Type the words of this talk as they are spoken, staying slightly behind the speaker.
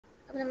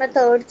നമ്മുടെ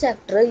third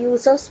chapter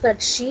use of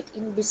spreadsheet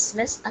in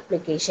business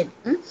application.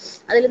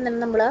 അതിൽ നിന്ന്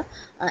നമ്മൾ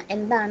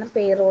എന്താണ്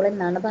പേറോൾ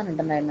എന്നാണ്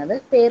പറഞ്ഞിട്ടുണ്ടായിരുന്നത്.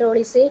 Payroll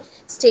is A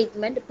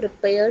statement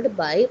prepared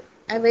by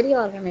every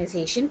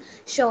organization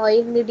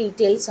showing the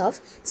details of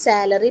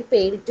salary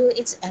paid to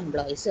its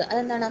employees.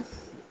 അതെന്താണ്,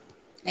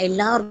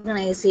 എല്ലാ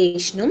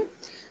ഓർഗനൈസേഷനും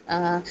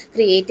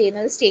ക്രിയേറ്റ്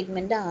ചെയ്യുന്ന ഒരു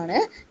സ്റ്റേറ്റ്മെൻ്റ് ആണ്.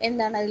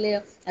 എന്താണ് അതിൽ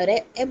അവരെ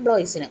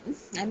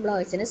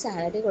എംപ്ലോയീസിന്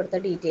സാലറി കൊടുത്ത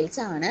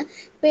ഡീറ്റെയിൽസ് ആണ്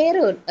പേ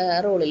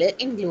റോളിൽ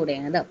ഇൻക്ലൂഡ്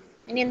ചെയ്യുന്നത്.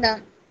 ഇനി എന്താ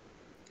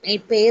ഈ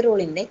പേ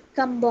റോളിൻ്റെ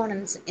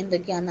കമ്പോണൻസ്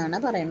എന്തൊക്കെയാണെന്നാണ്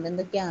പറയുന്നത്.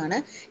 എന്തൊക്കെയാണ്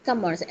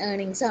കമ്പോണൻസ്?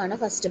 ഏർണിങ്സ് ആണ്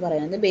ഫസ്റ്റ്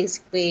പറയുന്നത്.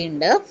 ബേസിക് പേ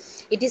ഉണ്ട്.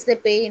 It is the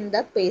pay in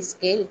the pay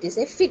scale. It is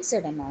A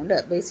fixed amount.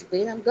 Basic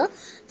pay നമുക്ക്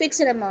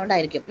ഫിക്സഡ് എമൗണ്ട്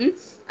ആയിരിക്കും.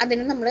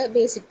 അതിന് നമ്മൾ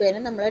ബേസിക്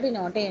പേന് നമ്മൾ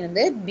ഡിനോട്ട്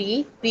ചെയ്യുന്നത്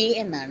BP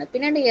എന്നാണ്.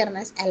 പിന്നെ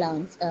dearness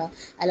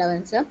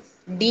allowance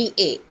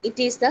DA.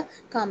 It is the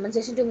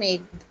compensation to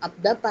make up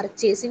the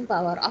purchasing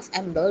power of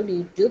employee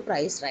due to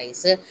price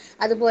rice.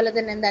 അതുപോലെ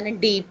തന്നെ എന്താണ്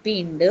DP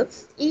ഉണ്ട്.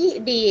 ഈ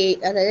DA,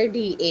 അതായത്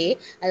DA,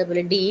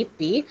 അതുപോലെ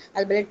DP,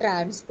 അതുപോലെ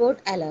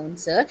ട്രാൻസ്പോർട്ട്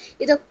അലവൻസ്,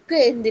 ഇതൊക്കെ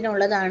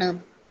എന്തിനുള്ളതാണ്?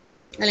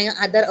 അല്ലെങ്കിൽ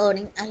അതർ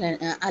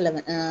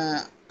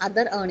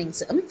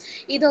ഏർണിങ്സ്.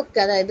 ഇതൊക്കെ,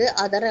 അതായത്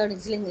അതർ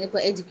ഏർണിങ്സിൽ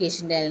ഇപ്പോൾ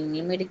എഡ്യൂക്കേഷൻ്റെ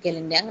അല്ലെങ്കിൽ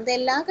മെഡിക്കലിൻ്റെ അങ്ങനത്തെ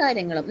എല്ലാ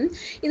കാര്യങ്ങളും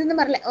ഇതെന്ന്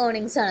പറഞ്ഞ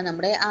ഏർണിങ്സ് ആണ്.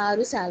 നമ്മുടെ ആ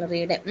ഒരു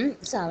സാലറിയുടെ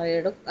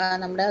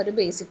നമ്മുടെ ഒരു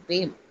ബേസിക്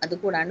പേയും അത്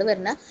കൂടാണ്ട്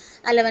വരുന്ന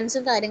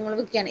അലവൻസും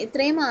കാര്യങ്ങളും ഒക്കെയാണ്.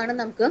 ഇത്രയുമാണ്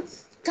നമുക്ക്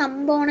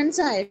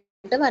കമ്പോണൻസ്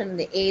ആയിട്ട്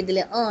പറയുന്നത്. ഏതിൽ?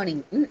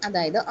 ഏർണിംഗ്,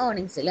 അതായത്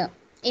ഏർണിങ്സിൽ.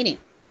 ഇനി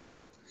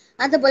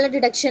അതുപോലെ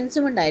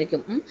ഡിഡക്ഷൻസും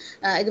ഉണ്ടായിരിക്കും.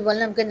 ഇതുപോലെ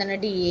നമുക്ക് എന്താണ്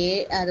DA,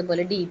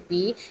 അതുപോലെ DP,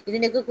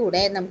 ഇതിൻ്റെയൊക്കെ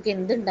കൂടെ നമുക്ക്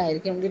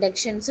എന്തുണ്ടായിരിക്കും?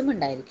 ഡിഡക്ഷൻസും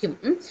ഉണ്ടായിരിക്കും.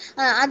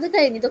 അത്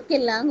കഴിഞ്ഞ് ഇതൊക്കെ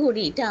എല്ലാം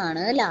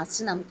കൂടിയിട്ടാണ്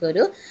ലാസ്റ്റ്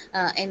നമുക്കൊരു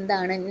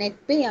എന്താണ്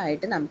നെറ്റ് പേ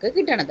ആയിട്ട് നമുക്ക്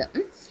കിട്ടണത്.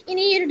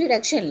 ഇനി ഈ ഒരു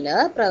ഡിഡക്ഷനിൽ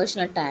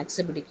പ്രൊഫഷണൽ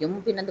ടാക്സ് പിടിക്കും.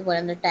 പിന്നെ അതുപോലെ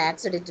തന്നെ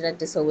tax edited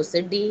at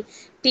source,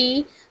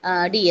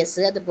 DS,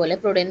 അതുപോലെ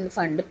പ്രൊവിഡൻറ്റ്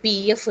ഫണ്ട്,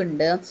 PF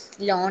ഉണ്ട്,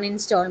 ലോൺ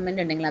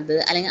ഇൻസ്റ്റാൾമെൻറ്റ് ഉണ്ടെങ്കിൽ അത്,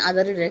 അല്ലെങ്കിൽ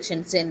അതർ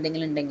ഡിഡക്ഷൻസ്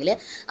എന്തെങ്കിലും ഉണ്ടെങ്കിൽ.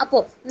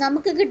 അപ്പോൾ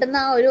നമുക്ക് കിട്ടുന്ന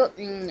ആ ഒരു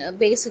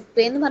ബേസിക്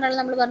പേ എന്ന് പറഞ്ഞാൽ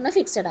നമ്മൾ പറഞ്ഞാൽ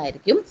ഫിക്സഡ്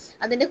ആയിരിക്കും.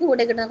 അതിൻ്റെ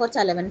കൂടെ കിട്ടുന്ന കുറച്ച്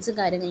അലവൻസും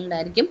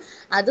കാര്യങ്ങളുണ്ടായിരിക്കും.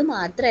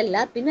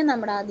 അതുമാത്രമല്ല, പിന്നെ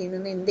നമ്മുടെ അതിൽ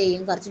നിന്ന് എന്ത്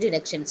ചെയ്യും? കുറച്ച്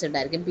ഡിഡക്ഷൻസ്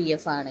ഉണ്ടായിരിക്കും.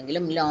 PF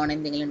ആണെങ്കിലും ലോൺ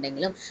എന്തെങ്കിലും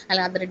ഉണ്ടെങ്കിലും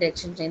അല്ലെങ്കിൽ അതർ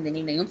ഡിഡക്ഷൻസ്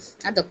എന്തെങ്കിലും ഉണ്ടെങ്കിലും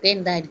അതൊക്കെ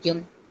എന്തായിരിക്കും?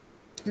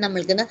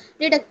 നമ്മൾക്ക്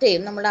ഡിഡക്റ്റ്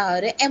ചെയ്യും നമ്മുടെ ആ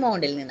ഒരു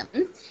എമൗണ്ടിൽ നിന്നും.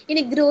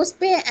 ഇനി ഗ്രോസ്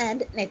പേ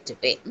ആൻഡ് നെറ്റ്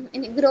പേ.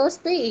 ഇനി ഗ്രോസ്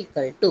പേ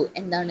ഈക്വൽ ടു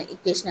എന്താണ്?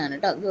 ഇക്വേഷൻ ആണ്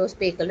കേട്ടോ. Gross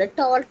pay equal to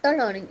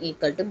total earning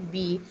equal to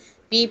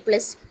BP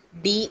plus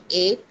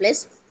DA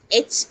plus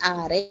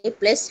HRA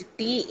plus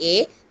TA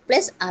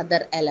plus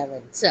other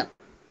allowance.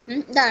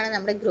 ഇതാണ്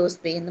നമ്മുടെ ഗ്രോസ്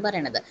പേ എന്ന്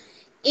പറയുന്നത്.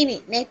 ഇനി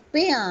നെറ്റ്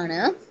പേ ആണ്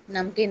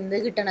നമുക്ക് എന്ത്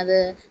കിട്ടണത്?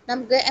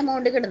 നമുക്ക്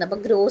എമൗണ്ട് കിട്ടുന്നത്.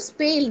 അപ്പോൾ ഗ്രോസ്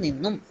പേയിൽ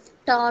നിന്നും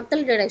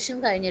ടോട്ടൽ ഡിഡക്ഷൻ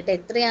കഴിഞ്ഞിട്ട്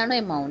എത്രയാണോ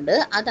എമൗണ്ട്,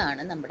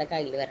 അതാണ് നമ്മുടെ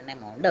കയ്യിൽ വരുന്ന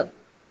എമൗണ്ട്.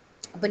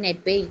 അപ്പോൾ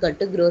net pay equal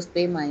to gross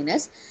pay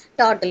minus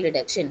total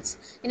deductions.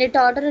 ഇനി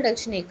total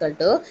deduction equal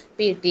to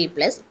PT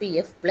plus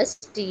PF plus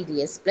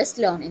TDS plus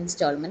loan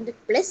instalment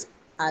plus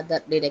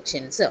other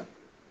deductions.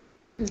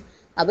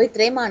 അപ്പോൾ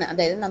ഇത്രയുമാണ്.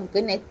 അതായത് നമുക്ക്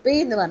നെറ്റ് പേ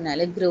എന്ന് പറഞ്ഞാൽ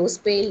ഗ്രോസ്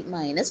പേ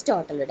മൈനസ്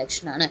ടോട്ടൽ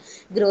ഡിഡക്ഷൻ ആണ്.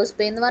 ഗ്രോസ്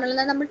പേ എന്ന്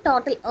പറഞ്ഞാൽ നമ്മൾ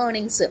ടോട്ടൽ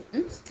ഏർണിങ്സ്,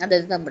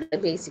 അതായത് നമ്മുടെ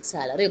ബേസിക്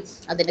സാലറിയും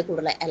അതിൻ്റെ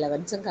കൂടുതൽ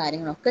അലവൻസും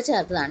കാര്യങ്ങളൊക്കെ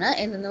ചേർത്തതാണ്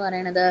എന്ന്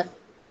പറയുന്നത്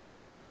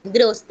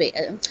ഗ്രോസ് പേ.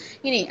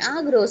 ഇനി ആ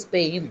ഗ്രോസ്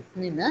പേയും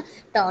നിന്ന്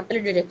ടോട്ടൽ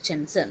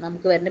ഡിഡക്ഷൻസ്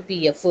നമുക്ക് വരുന്ന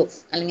PF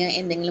അല്ലെങ്കിൽ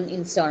എന്തെങ്കിലും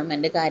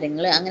ഇൻസ്റ്റാൾമെൻറ്റ്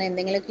കാര്യങ്ങൾ അങ്ങനെ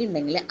എന്തെങ്കിലുമൊക്കെ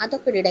ഉണ്ടെങ്കിൽ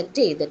അതൊക്കെ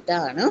ഡിഡക്റ്റ്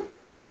ചെയ്തിട്ടാണ്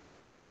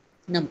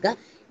നമുക്ക്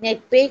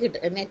നെറ്റ്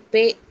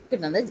പേ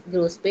കിട്ടുന്നത്.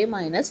 ഗ്രോസ് പേ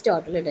മൈനസ്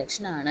ടോട്ടൽ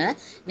ഡിഡക്ഷൻ ആണ്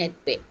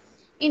നെറ്റ് പേ.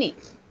 ഇനി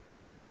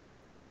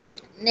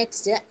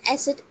next,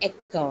 asset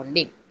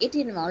accounting. It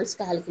involves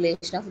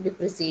calculation of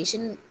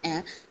depreciation,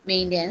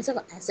 maintenance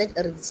of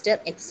asset register,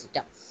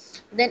 etcetera.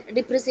 Then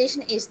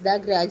depreciation is the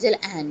gradual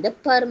and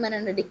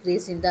permanent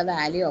decrease in the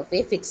value of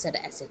a fixed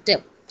asset.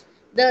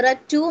 There are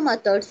two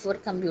methods for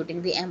computing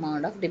the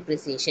amount of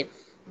depreciation.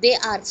 They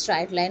are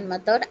straight line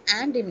method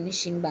and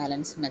diminishing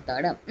balance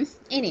method.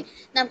 ഇനി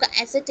നമുക്ക്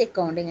asset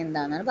accounting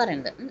എന്താണെന്നാണ്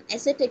പറയുന്നത്.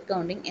 Asset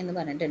accounting എന്ന്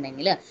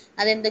പറഞ്ഞിട്ടുണ്ടെങ്കിൽ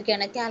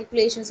അതെന്തൊക്കെയാണ്?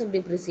 Calculations of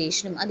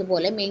ഡിപ്രിസിയേഷനും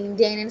അതുപോലെ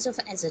maintenance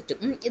of അസറ്റും.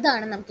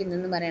 ഇതാണ് നമുക്ക്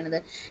ഇന്നെന്ന് പറയുന്നത്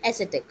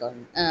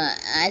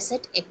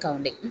അസറ്റ്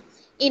അക്കൗണ്ടിങ്.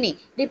 ഇനി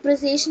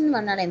ഡിപ്രിസിയേഷൻ എന്ന്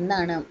പറഞ്ഞാൽ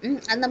എന്താണ്?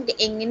 അത് നമുക്ക്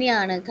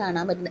എങ്ങനെയാണ്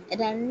കാണാൻ പറ്റുന്നത്?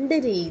 രണ്ട്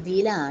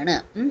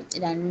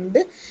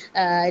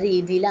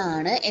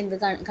രീതിയിലാണ് എന്ത്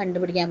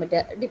കണ്ടുപിടിക്കാൻ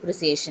പറ്റുക?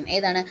 ഡിപ്രിസിയേഷൻ.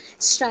 ഏതാണ്?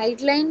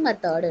 സ്ട്രൈറ്റ് ലൈൻ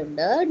മെത്തേഡ്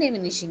ഉണ്ട്,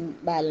 ഡിമിനിഷിങ്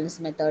ബാലൻസ്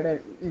മെത്തേഡ്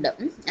ഉണ്ട്.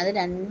 അത്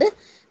രണ്ട്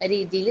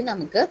രീതിയിൽ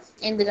നമുക്ക്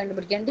എന്ത്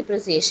കണ്ടുപിടിക്കാം?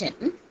 ഡിപ്രിസിയേഷൻ.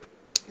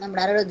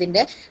 നമ്മുടെ ആ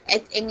ഇതിൻ്റെ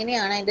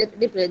എങ്ങനെയാണ്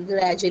അതിൻ്റെ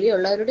ഗ്രാജുവലി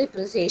ഉള്ള ഒരു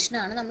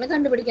ഡിപ്രിസിയേഷനാണ് നമ്മൾ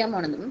കണ്ടുപിടിക്കാൻ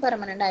പോണത്.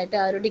 പെർമനൻ്റ് ആയിട്ട്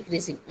ആ ഒരു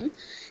decreasing.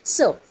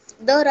 So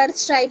there are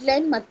straight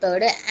line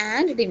method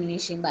and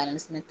diminishing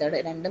balance method.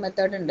 രണ്ട്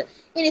മെത്തേഡ് ഉണ്ട്.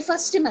 ഇനി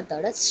first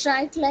method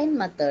straight line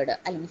method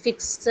അല്ലെങ്കിൽ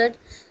ഫിക്സഡ്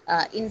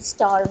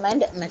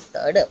ഇൻസ്റ്റാൾമെൻറ്റ്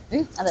മെത്തേഡ്.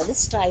 അതായത്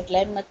സ്ട്രൈറ്റ്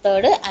ലൈൻ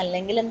മെത്തേഡ്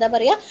അല്ലെങ്കിൽ എന്താ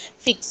പറയുക?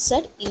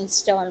 Fixed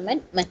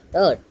instalment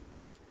method.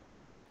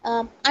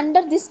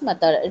 Under this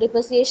method,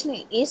 depreciation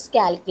is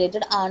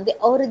calculated on the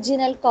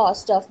original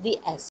cost of the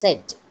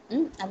asset.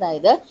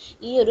 അതായത്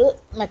ഈ ഒരു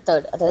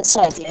മെത്തേഡ്, അതായത്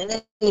സ്ട്രൈറ്റ് ലൈൻ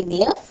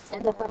രീതിയിൽ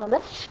എന്താ പറയുന്നത്,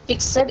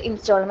 ഫിക്സഡ്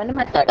ഇൻസ്റ്റാൾമെന്റ്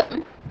മെത്തേഡ്.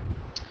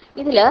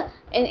 ഇതിൽ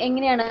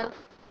എങ്ങനെയാണ്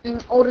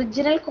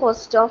original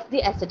cost of the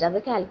asset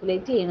അത്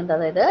കാൽക്കുലേറ്റ് ചെയ്യുന്നത്.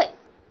 അതായത്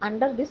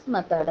under this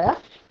method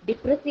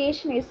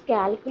depreciation is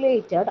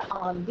calculated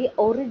on the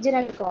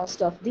original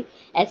cost of the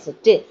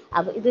asset.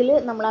 അപ്പോൾ ഇതിൽ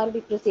നമ്മൾ ആ ഒരു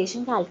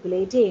ഡിപ്രിസിയേഷൻ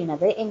കാൽക്കുലേറ്റ്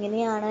ചെയ്യുന്നത്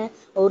എങ്ങനെയാണ്,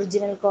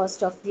 original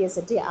cost of the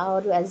asset, ആ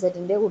ഒരു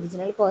അസറ്റിൻ്റെ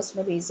ഒറിജിനൽ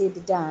കോസ്റ്റിനെ ബേസ്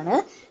ചെയ്തിട്ടാണ്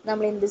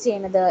നമ്മൾ എന്ത്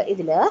ചെയ്യുന്നത്,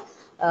 ഇതിൽ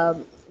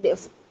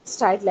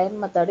സ്ട്രൈറ്റ് ലൈൻ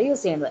മെത്തേഡ്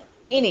യൂസ് ചെയ്യുന്നത്.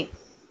 ഇനി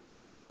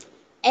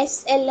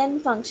SLN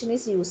function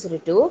is used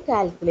to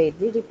calculate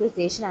the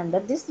depreciation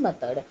under this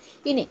method.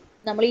 ഇനി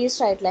നമ്മൾ ഈ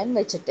സ്ട്രൈറ്റ് ലൈൻ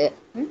വെച്ചിട്ട്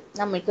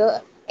നമുക്ക്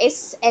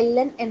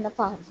SLN എന്ന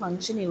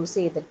ഫംഗ്ഷൻ യൂസ്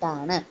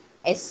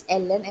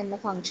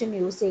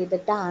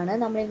ചെയ്തിട്ടാണ്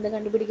നമ്മൾ എന്ത്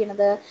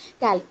കണ്ടുപിടിക്കുന്നത്,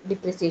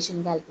 ഡിപ്രിസിയേഷൻ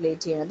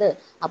കാൽക്കുലേറ്റ് ചെയ്യുന്നത്.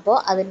 അപ്പോൾ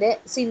അതിൻ്റെ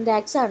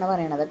സിൻടാക്സ് ആണ്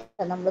പറയണത്.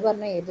 നമ്മൾ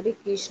പറഞ്ഞ ഏതൊരു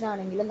ഇക്വേഷൻ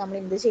ആണെങ്കിലും നമ്മൾ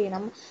എന്ത്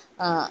ചെയ്യണം,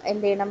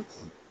 എന്ത് ചെയ്യണം,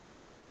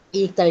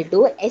 equal to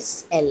S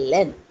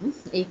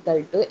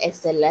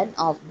L N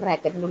of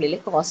ബ്രാക്കറ്റിൻ്റെ ഉള്ളിൽ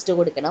കോസ്റ്റ്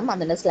കൊടുക്കണം,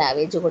 അതിൻ്റെ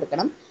സ്ലാവേജ്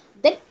കൊടുക്കണം,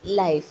 ദെൻ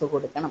ലൈഫ്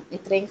കൊടുക്കണം.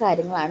 ഇത്രയും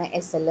കാര്യങ്ങളാണ്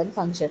SLN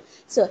function.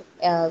 So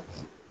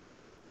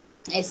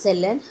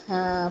SLN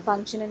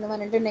function എന്ന്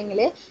പറഞ്ഞിട്ടുണ്ടെങ്കിൽ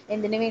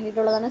എന്തിനു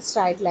വേണ്ടിയിട്ടുള്ളതാണ്,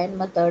 സ്ട്രൈറ്റ് ലൈൻ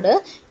മെത്തേഡ്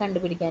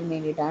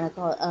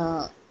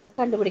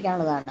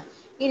കണ്ടുപിടിക്കാനുള്ളതാണ്.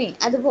 ഇനി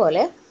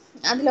അതുപോലെ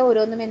അതിൽ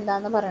ഓരോന്നും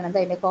എന്താണെന്ന് പറയണത്,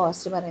 അതിൻ്റെ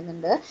കോസ്റ്റ്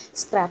പറയുന്നുണ്ട്,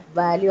 സ്ക്രാപ്പ്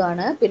വാല്യൂ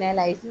ആണ്, പിന്നെ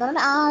ലൈഫ് എന്ന്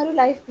പറഞ്ഞാൽ ആ ഒരു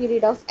life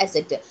period of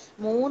asset.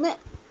 3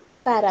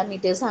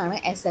 parameters ആണ്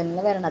SLN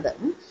വരണത്.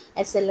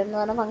 SLN എന്ന്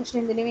പറഞ്ഞ ഫംഗ്ഷൻ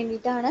എന്തിനു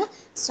വേണ്ടിയിട്ടാണ്,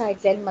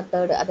 സ്ട്രൈറ്റ് ലൈൻ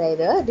മെത്തേഡ്,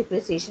 അതായത്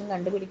ഡിപ്രിസിയേഷൻ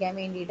കണ്ടുപിടിക്കാൻ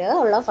വേണ്ടിയിട്ട്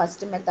ഉള്ള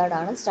ഫസ്റ്റ്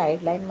മെത്തേഡാണ്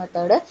സ്ട്രൈറ്റ് ലൈൻ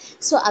മെത്തേഡ്.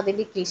 സോ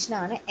അതിൻ്റെ ഇക്വേഷൻ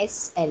ആണ്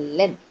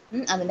SLN.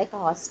 അതിൻ്റെ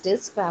cost,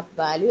 scrap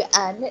value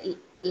and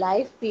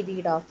life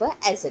period of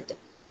asset.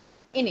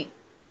 ഇനി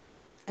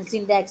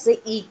syntax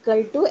equal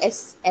to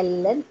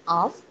SLN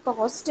of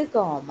cost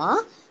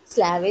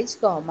സ്ലാവേജ്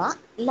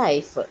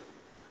life.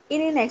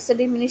 ഇനി നെക്സ്റ്റ്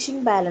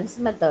ഡിമിനിഷിംഗ് ബാലൻസ്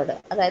മെത്തേഡ്,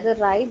 അതായത്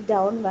write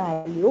down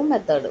value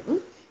method.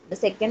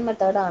 Second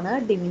മെത്തേഡാണ്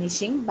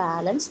diminishing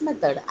balance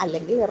method,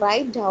 അല്ലെങ്കിൽ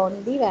write down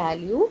the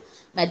value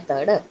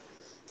method.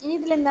 ഇനി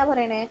ഇതിലെന്താ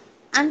പറയണേ,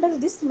 under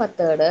this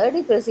method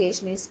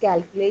depreciation is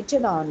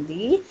calculated on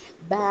the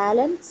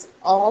balance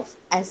of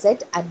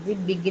asset at the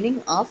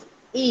beginning of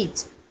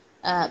each.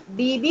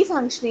 DB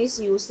function is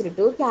used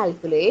to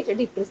calculate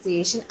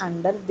depreciation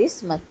under this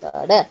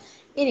method.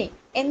 ഇനി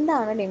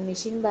എന്താണ്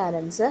diminishing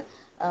balance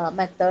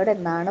method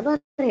എന്നാണ്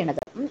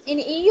പറയുന്നത്.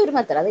 ഇനി ഈ ഒരു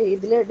മെത്തേഡ്, അതായത്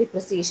ഇതിൽ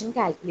ഡിപ്രിസിയേഷൻ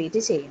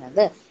കാൽക്കുലേറ്റ്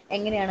ചെയ്യുന്നത്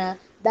എങ്ങനെയാണ്,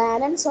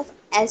 balance of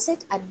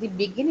asset at the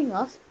beginning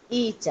of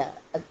each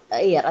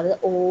year, അത്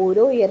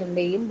ഓരോ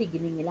ഇയറിൻ്റെയും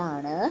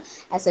ബിഗിനിങ്ങിലാണ്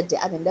അസറ്റ്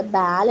അതിൻ്റെ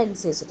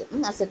ബാലൻസ്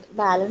വെച്ചിട്ട്,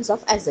 ബാലൻസ്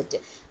ഓഫ് അസറ്റ്,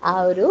 ആ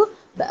ഒരു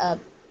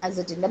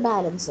അസറ്റിൻ്റെ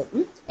ബാലൻസ്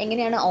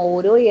എങ്ങനെയാണ്,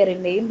 ഓരോ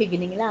ഇയറിൻ്റെയും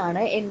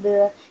ബിഗിനിങ്ങിലാണ് എന്ത്,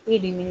 ഈ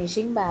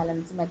ഡിമിനിഷിംഗ്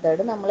ബാലൻസ്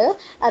മെത്തേഡ് നമ്മൾ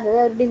അത്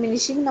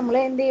ഡിമിനിഷിംഗ് നമ്മൾ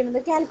എന്ത്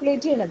ചെയ്യുന്നത്,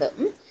 കാൽക്കുലേറ്റ് ചെയ്യണത്.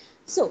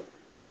 സോ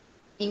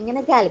ഇങ്ങനെ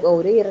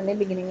ഓരോ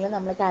ഇയറിൻ്റെയും ബിഗിനിങ്ങിൽ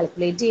നമ്മൾ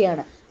കാൽക്കുലേറ്റ്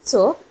ചെയ്യാണ്.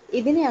 സോ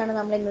ഇതിനെയാണ്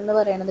നമ്മൾ എന്തെന്ന്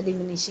പറയുന്നത്,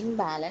 ഡിമിനിഷിംഗ്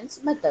ബാലൻസ്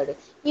മെത്തേഡ്.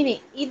 ഇനി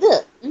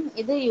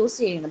ഇത് യൂസ്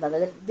ചെയ്യുന്നത്,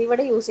 അതായത്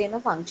ഇതിവിടെ യൂസ് ചെയ്യുന്ന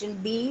ഫംഗ്ഷൻ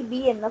DB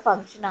എന്ന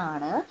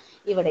ഫംഗ്ഷനാണ്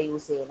ഇവിടെ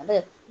യൂസ് ചെയ്യുന്നത്.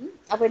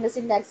 അപ്പോൾ ഇതിൻ്റെ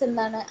സിൻടാക്സ്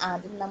എന്താണ്,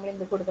 ആദ്യം നമ്മൾ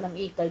എന്ത് കൊടുക്കണം,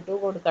 ഈക്വൽ ടു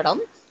കൊടുക്കണം.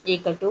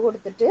 ഈക്വൽ ടു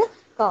കൊടുത്തിട്ട്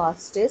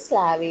കോസ്റ്റ്,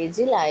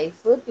 സ്ലാവേജ്,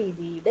 ലൈഫ്,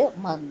 പീരീഡ്,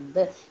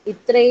 മന്ത്,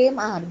 ഇത്രയും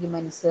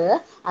ആർഗ്യുമെന്റ്സ്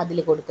അതിൽ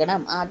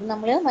കൊടുക്കണം. ആദ്യം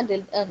നമ്മൾ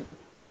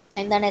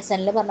എന്താണ്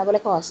SLN പറഞ്ഞ പോലെ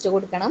കോസ്റ്റ്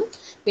കൊടുക്കണം,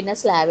 പിന്നെ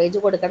സ്ലാവേജ്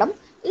കൊടുക്കണം,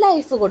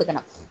 ലൈഫ്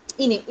കൊടുക്കണം.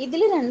 ഇനി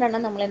ഇതിൽ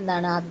രണ്ടെണ്ണം നമ്മൾ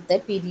എന്താണ്, ആദ്യത്തെ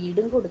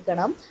പീരീഡും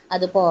കൊടുക്കണം,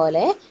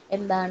 അതുപോലെ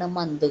എന്താണ്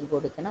മന്തും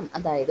കൊടുക്കണം.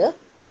 അതായത്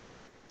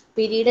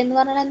പീരീഡ് എന്ന്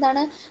പറഞ്ഞാൽ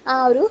എന്താണ്, ആ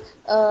ഒരു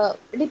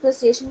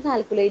ഡിപ്രിസിയേഷൻ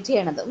കാൽക്കുലേറ്റ്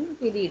ചെയ്യണത്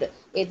പീരീഡ്,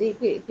 ഏത്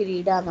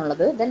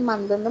പീരീഡാന്നുള്ളത്. ദെൻ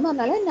മന്ത് എന്ന്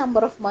പറഞ്ഞാൽ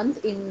number of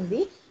month in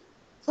the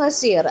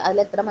first year,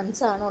 അതിൽ എത്ര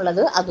മന്ത്സ് ആണ്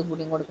ഉള്ളത് അതും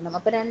കൂടിയും കൊടുക്കണം.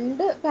 അപ്പോൾ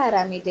 2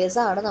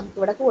 പാരാമീറ്റേഴ്സ് ആണ്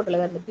നമുക്കിവിടെ കൂടുതൽ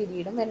വരുന്നത്,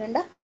 പീരീഡും വരേണ്ട,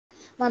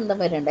 മന്ദം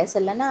വരേണ്ട.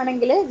 SLN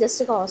ആണെങ്കിൽ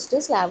ജസ്റ്റ് കോസ്റ്റ്,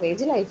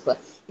 സ്ലാവേജ്, ലൈഫ്.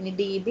 ഇനി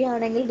DB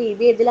ആണെങ്കിൽ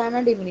DB ഇതിലാണ്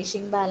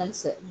ഡിമിനിഷിംഗ്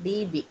ബാലൻസ്,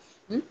 DB.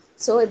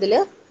 സോ ഇതിൽ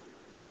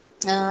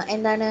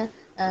എന്താണ്,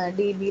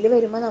 DBയിൽ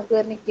വരുമ്പോൾ നമുക്ക്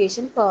വരുന്ന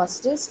equation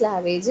cost,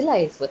 സ്ലാവേജ്,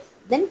 life,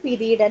 then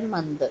period and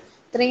month.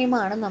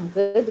 ഇത്രയുമാണ്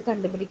നമുക്ക് ഇത്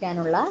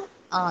കണ്ടുപിടിക്കാനുള്ള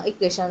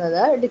ഇക്വേഷൻ.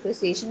 അതായത്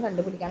ഡിപ്രിസിയേഷൻ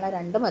കണ്ടുപിടിക്കാനുള്ള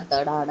 2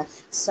 മെത്തേഡാണ്.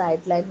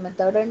 സ്ട്രൈറ്റ് ലൈൻ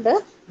മെത്തേഡ് ഉണ്ട്,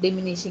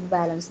 ഡിമിനിഷിംഗ്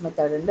ബാലൻസ്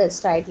മെത്തേഡ് ഉണ്ട്.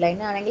 സ്ട്രൈറ്റ് ലൈൻ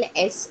ആണെങ്കിൽ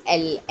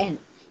SLN,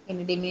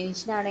 ഇനി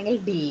ഡിമിനിഷൻ ആണെങ്കിൽ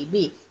DB.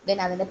 ദെൻ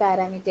അതിൻ്റെ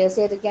പാരാമീറ്റേഴ്സ്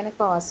ഏതൊക്കെയാണ്,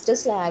 കോസ്റ്റ്,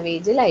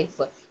 സ്ലാവേജ്,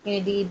 ലൈഫ്. ഇനി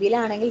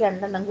DBയിലാണെങ്കിൽ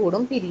 2 എണ്ണം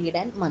കൂടും, പീരീഡ്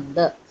ആൻഡ്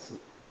മന്ത്.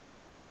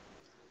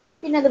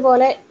 പിന്നെ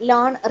അതുപോലെ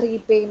ലോൺ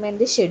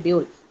റീപേയ്മെൻറ്റ്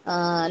ഷെഡ്യൂൾ.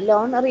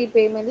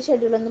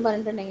 എന്ന്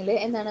പറഞ്ഞിട്ടുണ്ടെങ്കിൽ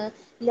എന്താണ്,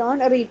 loan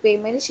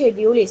repayment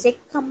schedule is A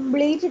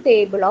complete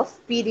table of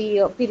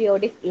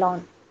periodic loan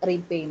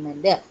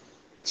repayment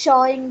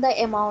showing the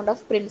amount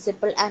of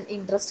principal and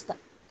interest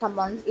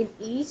compounds in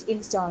each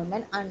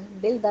installment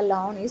until the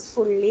loan is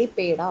fully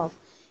paid off.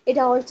 It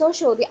also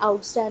shows the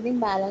outstanding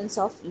balance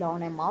of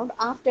loan amount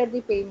after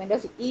the payment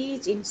of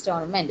each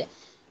installment.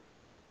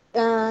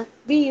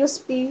 We use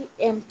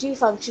PMT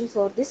function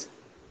for this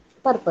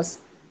purpose.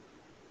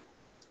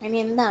 ഇനി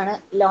എന്താണ്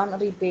loan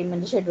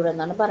repayment schedule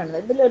എന്നാണ് പറയുന്നത്.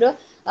 ഇതിലൊരു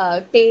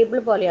table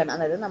പോലെയാണ്,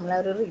 അതായത് നമ്മളെ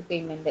ഒരു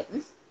repayment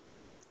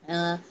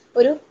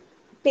ഒരു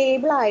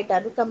ടേബിൾ ആയിട്ട്,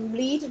 അത്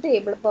കംപ്ലീറ്റ്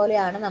ടേബിൾ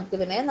പോലെയാണ്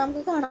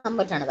നമുക്ക് കാണാൻ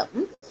പറ്റണത്.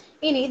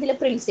 ഇനി ഇതിലെ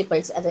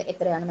പ്രിൻസിപ്പൾസ്, അത്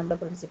എത്രയാണ് നമ്മുടെ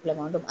പ്രിൻസിപ്പൽ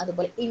എമൗണ്ടും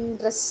അതുപോലെ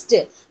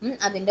ഇൻട്രസ്റ്റ്,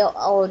 അതിൻ്റെ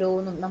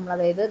ഓരോന്നും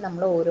അതായത്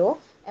നമ്മൾ ഓരോ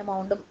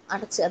എമൗണ്ടും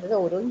അടച്ച്, അതായത്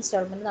ഓരോ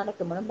ഇൻസ്റ്റാൾമെന്റ്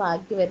നടക്കുമ്പോഴും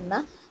ബാക്കി വരുന്ന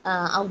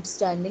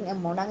ഔട്ട്സ്റ്റാൻഡിങ്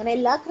എമൗണ്ട്, അങ്ങനെ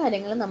എല്ലാ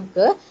കാര്യങ്ങളും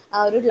നമുക്ക്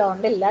ആ ഒരു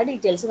ലോണിന്റെ എല്ലാ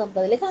ഡീറ്റെയിൽസും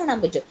നമുക്ക് അതിൽ കാണാൻ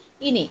പറ്റും.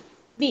 ഇനി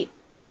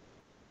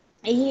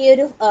ഈ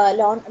ഒരു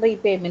ലോൺ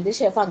റീപേയ്മെന്റ്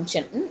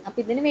ഫംഗ്ഷൻ, അപ്പൊ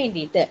ഇതിന്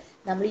വേണ്ടിയിട്ട്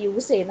നമ്മൾ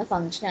യൂസ് ചെയ്യുന്ന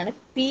ഫംഗ്ഷനാണ്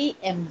പി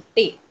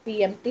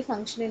എം ടി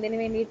ഫംഗ്ഷൻ. ഇതിന്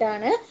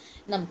വേണ്ടിയിട്ടാണ്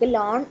നമുക്ക്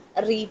ലോൺ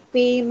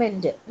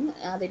റീപേയ്മെന്റ്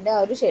അതിന്റെ ആ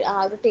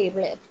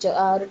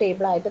ഒരു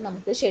ടേബിളായിട്ട്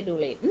നമുക്ക്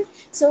ഷെഡ്യൂൾ ചെയ്യും.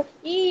 സോ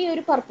ഈ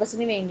ഒരു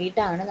പർപ്പസിന്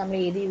വേണ്ടിയിട്ടാണ് നമ്മൾ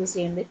ഏത് യൂസ്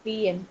ചെയ്യുന്നത്,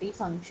 PMT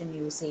ഫംഗ്ഷൻ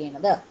യൂസ്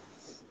ചെയ്യുന്നത്.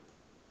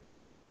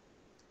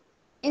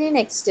 ഇനി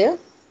നെക്സ്റ്റ്,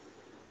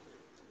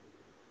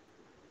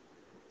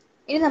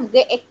 ഇനി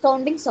നമുക്ക്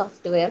അക്കൗണ്ടിങ്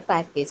സോഫ്റ്റ്വെയർ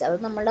പാക്കേജ്, അത്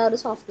നമ്മുടെ ഒരു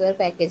സോഫ്റ്റ്വെയർ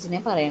പാക്കേജിനെ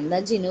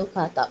പറയുന്നത് ജിനു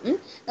ഖാത്ത.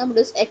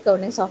 നമ്മുടെ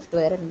അക്കൗണ്ടിങ്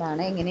സോഫ്റ്റ്വെയർ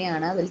എന്താണ്,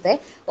 എങ്ങനെയാണ് അതിലത്തെ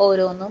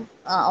ഓരോന്നും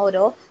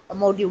ഓരോ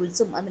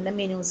മൊഡ്യൂൾസും അതിൻ്റെ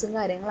മെനൂസും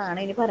കാര്യങ്ങളാണ്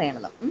ഇനി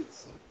പറയണത്.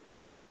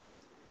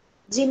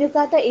 Jinu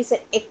ഖാത്ത is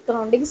N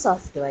accounting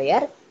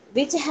software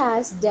which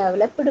has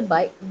developed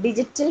by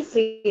Digital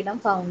Freedom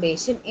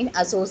Foundation in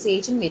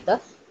association with the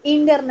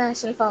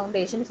International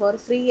Foundation for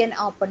Free and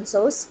Open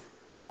Source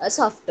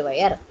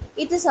software.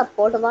 It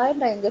supports a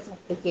wide range of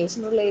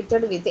applications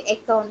related with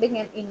accounting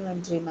and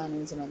inventory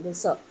management.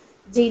 So,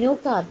 Jinu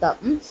ഖാത്ത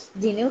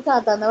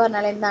എന്ന്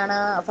പറഞ്ഞാൽ എന്താണ്?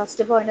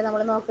 First point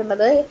നമ്മൾ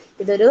നോക്കേണ്ടത്,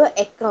 ഇതൊരു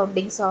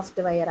accounting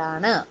software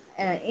ആണ്.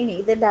 ഇനി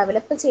ഇത്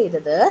develop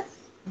ചെയ്തത്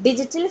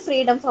digital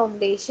freedom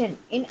foundation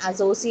in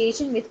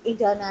association with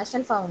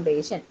international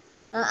foundation,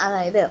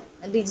 അതായത്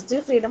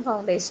ഡിജിറ്റൽ ഫ്രീഡം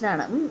ഫൗണ്ടേഷൻ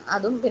ആണ്.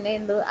 അതും പിന്നെ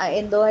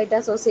എന്തോ ആയിട്ട്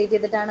അസോസിയേറ്റ്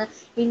ചെയ്തിട്ടാണ്,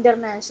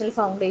 ഇന്റർനാഷണൽ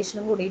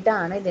ഫൗണ്ടേഷനും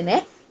കൂടിയിട്ടാണ് ഇതിനെ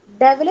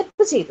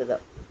ഡെവലപ്പ് ചെയ്തത്.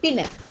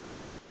 പിന്നെ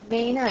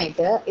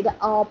മെയിനായിട്ട് ഇത്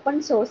ഓപ്പൺ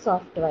സോഴ്സ്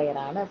സോഫ്റ്റ്വെയർ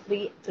ആണ്.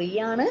 ഫ്രീ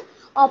ആണ്,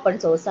 ഓപ്പൺ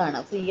സോഴ്സ് ആണ്.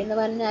 ഫ്രീ എന്ന്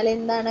പറഞ്ഞാൽ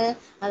എന്താണ്,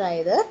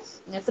 അതായത്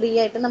ഫ്രീ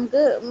ആയിട്ട്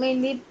നമുക്ക്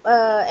മെയിൻലി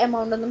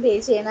എമൗണ്ട് ഒന്നും പേ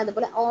ചെയ്യണം.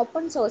 അതുപോലെ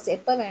ഓപ്പൺ സോഴ്സ്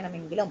എപ്പോൾ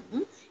വേണമെങ്കിലും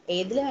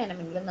ഏതിൽ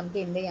വേണമെങ്കിലും നമുക്ക്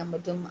എന്ത് ചെയ്യാൻ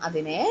പറ്റും,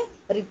 അതിനെ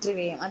റിട്രീവ്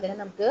ചെയ്യാം, അതിനെ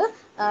നമുക്ക്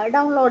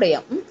ഡൗൺലോഡ്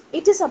ചെയ്യാം.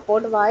 It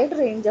support wide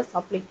range of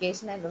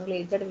application and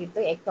related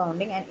with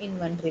accounting and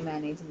inventory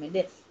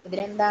management.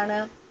 ഇതിലെന്താണ്,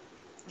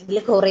 ഇതിൽ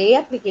കുറേ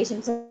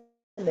അപ്ലിക്കേഷൻസ്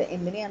ഉണ്ട്.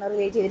 എന്തിനെയാണ്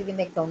റിലേറ്റ്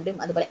ചെയ്തിരിക്കുന്നത്, അക്കൗണ്ടും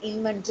അതുപോലെ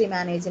ഇൻവെന്ററി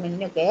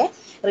മാനേജ്മെന്റിനൊക്കെ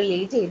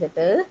റിലേറ്റ്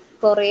ചെയ്തിട്ട്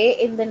കുറേ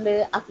എന്തുണ്ട്,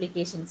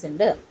 അപ്ലിക്കേഷൻസ്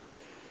ഉണ്ട്.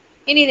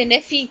 ഇനി ഇതിന്റെ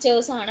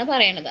ഫീച്ചേഴ്സ് ആണ്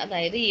പറയണത്.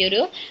 അതായത് ഈ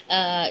ഒരു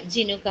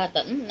ജിനു ഖാത്ത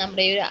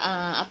നമ്മുടെ ഈ ഒരു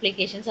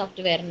ആപ്ലിക്കേഷൻ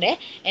സോഫ്റ്റ്വെയറിന്റെ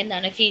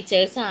എന്താണ്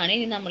ഫീച്ചേഴ്സ് ആണ്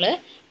ഇനി നമ്മൾ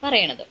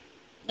പറയണത്.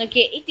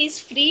 Okay, it is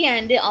free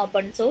and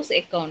open source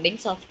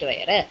accounting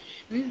software.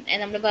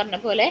 നമ്മൾ പറഞ്ഞ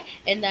പോലെ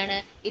എന്താണ്,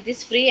 it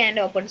is free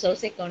and open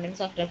source accounting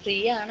software. Free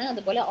ആണ്,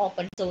 അതുപോലെ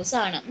ഓപ്പൺ സോഴ്സ്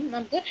ആണ്.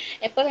 നമുക്ക്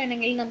എപ്പോൾ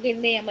വേണമെങ്കിലും നമുക്ക്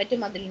എന്ത് ചെയ്യാൻ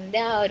പറ്റും,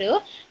 അതിൻ്റെ ആ ഒരു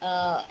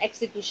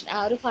എക്സിക്യൂഷൻ,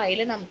 ആ ഒരു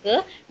ഫയല് നമുക്ക്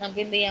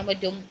എന്ത് ചെയ്യാൻ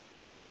പറ്റും,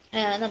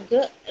 നമുക്ക്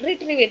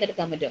റിട്രീവ്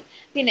ചെയ്തെടുക്കാൻ പറ്റും.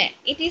 പിന്നെ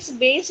it is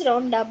based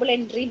on double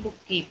entry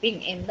book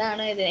keeping.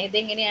 എന്താണ്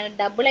ഇതെങ്ങനെയാണ്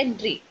ഡബിൾ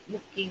എൻട്രി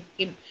ബുക്ക്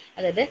കീപ്പിംഗ്,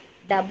 അതായത്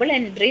ഡബിൾ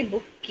എൻട്രി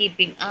ബുക്ക്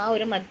കീപ്പിംഗ് ആ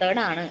ഒരു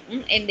മെത്തേഡാണ്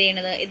എന്ത്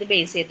ചെയ്യണത്, ഇത്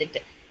ബേസ്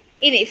ചെയ്തിട്ട്.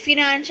 ഇനി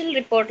financial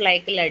report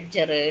like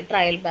ledger,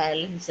 trial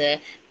balance,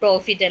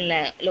 profit and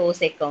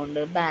loss account,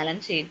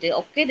 balance sheet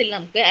ഒക്കെ ഇതിൽ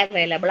നമുക്ക്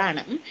അവൈലബിൾ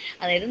ആണ്.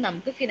 അതായത്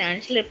നമുക്ക്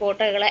ഫിനാൻഷ്യൽ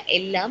റിപ്പോർട്ടുകൾ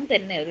എല്ലാം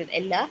തന്നെ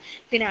എല്ലാ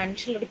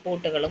ഫിനാൻഷ്യൽ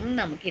റിപ്പോർട്ടുകളും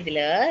നമുക്ക് ഇതിൽ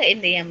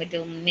എന്ത് ചെയ്യാൻ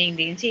പറ്റും,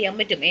 മെയിൻറ്റെയിൻ ചെയ്യാൻ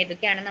പറ്റും.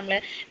 ഏതൊക്കെയാണ് നമ്മൾ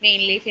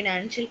മെയിൻലി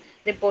ഫിനാൻഷ്യൽ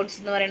റിപ്പോർട്ട്സ്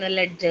എന്ന്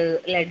പറയുന്നത്,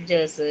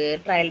 ledgers,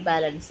 trial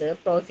balance,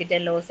 profit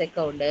and loss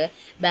account,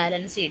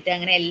 balance sheet,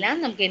 അങ്ങനെ എല്ലാം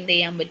നമുക്ക് എന്ത്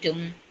ചെയ്യാൻ പറ്റും,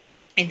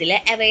 ഇതിൽ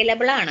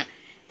അവൈലബിൾ ആണ്.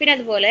 പിന്നെ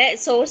അതുപോലെ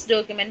source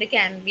document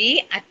can be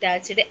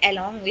attached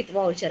along with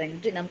voucher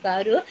entry. നമുക്ക് ആ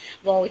ഒരു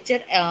വൗച്ചർ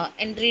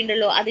എൻട്രി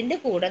ഉണ്ടല്ലോ, അതിൻ്റെ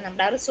കൂടെ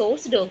നമ്മുടെ ആ ഒരു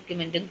സോഴ്സ്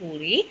ഡോക്യുമെന്റും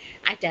കൂടി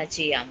അറ്റാച്ച്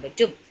ചെയ്യാൻ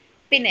പറ്റും.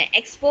 പിന്നെ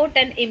export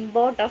and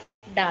import of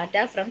data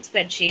from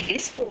spreadsheet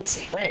is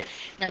possible.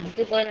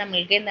 നമുക്കിപ്പോൾ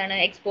നമ്മൾക്ക് എന്താണ്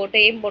എക്സ്പോർട്ട്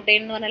ചെയ്യും ഇമ്പോർട്ട്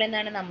ചെയ്യും എന്ന് പറഞ്ഞാൽ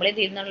എന്താണ്, നമ്മൾ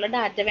ഇതിൽ നിന്നുള്ള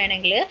ഡാറ്റ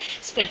വേണമെങ്കിൽ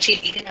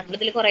സ്പ്രെഡ്ഷീറ്റിലേക്ക്,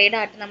 നമ്മളിതിൽ കുറേ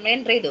ഡാറ്റ നമ്മൾ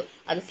എൻ്റർ ചെയ്തു,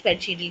 അത്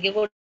സ്പ്രെഡ്ഷീറ്റിലേക്ക്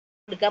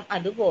കൊടുക്കാം.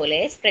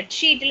 അതുപോലെ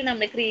സ്പ്രെഡ്ഷീറ്റിൽ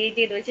നമ്മൾ ക്രിയേറ്റ്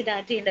ചെയ്ത് വെച്ച്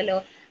ഡാറ്റ ഉണ്ടല്ലോ,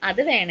 അത്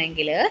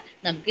വേണമെങ്കിൽ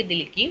നമുക്ക്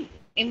ഇതിലേക്ക്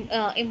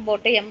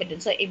ഇമ്പോർട്ട് ചെയ്യാൻ പറ്റും.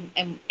 സോ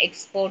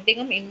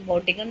എക്സ്പോർട്ടിങ്ങും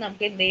ഇമ്പോർട്ടിങ്ങും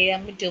നമുക്ക് എന്ത്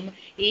ചെയ്യാൻ പറ്റും,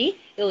 ഈ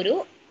ഒരു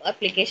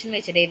ആപ്ലിക്കേഷൻ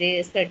വെച്ചിട്ട് ഇത്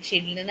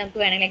സ്പ്രെഡ്ഷീറ്റിൽ നിന്ന്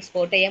നമുക്ക് വേണമെങ്കിൽ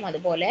എക്സ്പോർട്ട് ചെയ്യാം,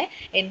 അതുപോലെ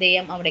എന്ത്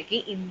ചെയ്യാം, അവിടേക്ക്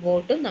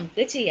ഇമ്പോർട്ടും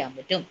നമുക്ക് ചെയ്യാൻ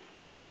പറ്റും.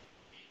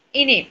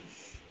 ഇനി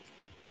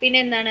പിന്നെ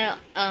എന്താണ്,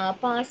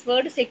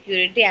 password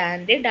security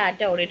and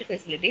data audit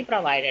facility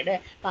provided.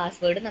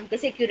 Password നമുക്ക്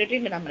സെക്യൂരിറ്റി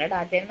ഉണ്ട്, നമ്മുടെ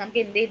ഡാറ്റയെ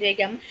നമുക്ക് എന്ത് ചെയ്ത്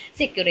വെക്കാം,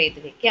 സെക്യൂർ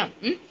ചെയ്ത് വെക്കാം.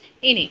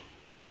 ഇനി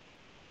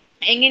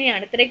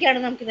എങ്ങനെയാണ് ഇത്രയൊക്കെയാണ്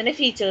നമുക്ക് ഇതിന്റെ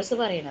ഫീച്ചേഴ്സ്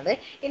പറയുന്നത്.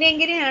 ഇനി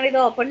എങ്ങനെയാണ് ഇത്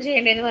ഓപ്പൺ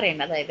ചെയ്യേണ്ടതെന്ന്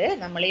പറയുന്നത്. അതായത്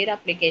നമ്മൾ ഈ ഒരു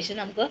ആപ്ലിക്കേഷൻ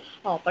നമുക്ക്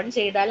ഓപ്പൺ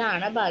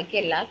ചെയ്താലാണ് ബാക്കി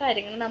എല്ലാ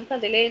കാര്യങ്ങളും നമുക്ക്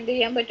അതിൽ എന്ത്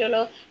ചെയ്യാൻ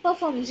പറ്റുള്ളൂ,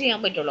 പെർഫോം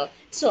ചെയ്യാൻ പറ്റുള്ളൂ.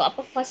 സോ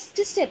അപ്പോൾ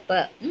ഫസ്റ്റ്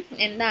സ്റ്റെപ്പ്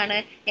എന്താണ്,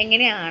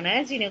 എങ്ങനെയാണ്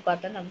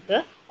ജിനുക്കാത്ത നമുക്ക്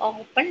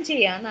ഓപ്പൺ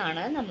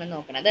ചെയ്യാന്നാണ് നമ്മൾ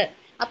നോക്കുന്നത്.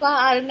 അപ്പോൾ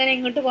ആദ്യം തന്നെ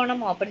ഇങ്ങോട്ട്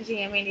പോകണം, ഓപ്പൺ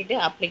ചെയ്യാൻ വേണ്ടിയിട്ട്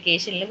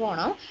ആപ്ലിക്കേഷനിൽ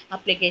പോകണം.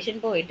 ആപ്ലിക്കേഷൻ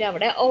പോയിട്ട്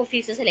അവിടെ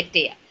ഓഫീസ് സെലക്ട്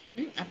ചെയ്യാം.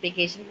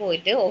 ആപ്ലിക്കേഷൻ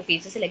പോയിട്ട്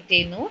ഓഫീസ് സെലക്ട്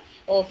ചെയ്യുന്നു.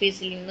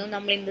 ഓഫീസിൽ നിന്നും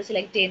നമ്മൾ എന്ത്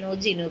സെലക്ട് ചെയ്യുന്നു,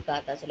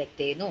 ജിനുക്കാത്ത സെലക്ട്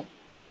ചെയ്യുന്നു.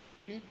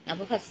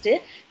 അപ്പോൾ ഫസ്റ്റ്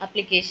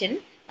ആപ്ലിക്കേഷൻ,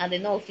 അതിൽ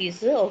നിന്ന്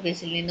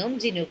ഓഫീസിൽ നിന്നും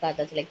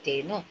ജിനുക്കാത്ത സെലക്ട്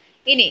ചെയ്യുന്നു.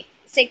 ഇനി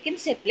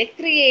സെക്കൻഡ് സ്റ്റെപ്പിൽ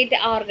ക്രിയേറ്റ്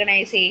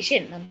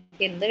ഓർഗനൈസേഷൻ.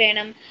 നമുക്ക് എന്ത്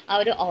വേണം,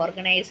 ആ ഒരു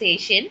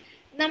ഓർഗനൈസേഷൻ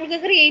നമുക്ക്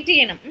ക്രിയേറ്റ്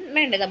ചെയ്യണം.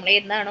 വേണ്ടത് നമ്മൾ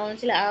എന്താണോ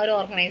വെച്ചാൽ ആ ഒരു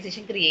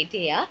ഓർഗനൈസേഷൻ ക്രിയേറ്റ്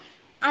ചെയ്യുക.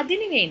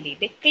 അതിന്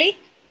വേണ്ടിയിട്ട്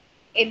ക്ലിക്ക്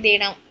എന്ത്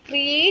ചെയ്യണം,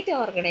 create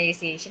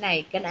organisation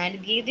icon and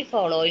give the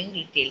following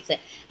details.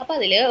 അപ്പോൾ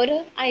അതിൽ ഒരു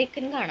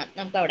ഐക്കൺ കാണാം,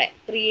 നമുക്ക് അവിടെ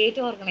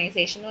ക്രിയേറ്റ്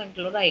ഓർഗനൈസേഷൻ എന്ന്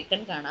പറഞ്ഞിട്ടുള്ള ഒരു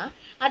ഐക്കൺ കാണാം.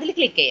 അതിൽ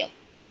ക്ലിക്ക് ചെയ്യാം.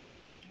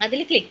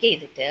 അതിൽ ക്ലിക്ക്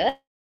ചെയ്തിട്ട്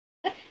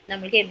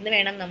നമുക്ക് എന്ത്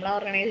വേണം, നമ്മൾ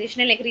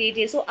ഓർഗനൈസേഷൻ അല്ലേ ക്രിയേറ്റ്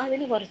ചെയ്തു, സോ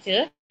അതിന് കുറച്ച്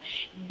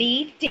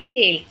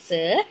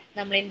ഡീറ്റെയിൽസ്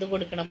നമ്മൾ എന്ത്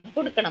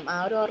കൊടുക്കണം. ആ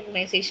ഒരു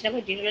ഓർഗനൈസേഷനെ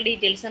പറ്റിയിട്ടുള്ള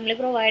ഡീറ്റെയിൽസ് നമ്മൾ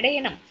പ്രൊവൈഡ്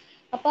ചെയ്യണം.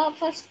 അപ്പോൾ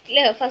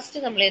ഫസ്റ്റ്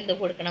നമ്മൾ എന്ത്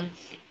കൊടുക്കണം,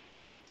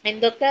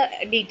 എന്തൊക്കെ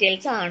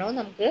ഡീറ്റെയിൽസ് ആണോ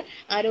നമുക്ക്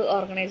ആ ഒരു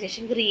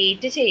ഓർഗനൈസേഷൻ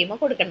ക്രിയേറ്റ് ചെയ്യുമ്പോൾ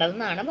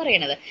കൊടുക്കേണ്ടതെന്നാണ്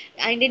പറയുന്നത്.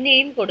 അതിൻ്റെ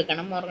നെയിം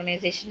കൊടുക്കണം,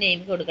 ഓർഗനൈസേഷൻ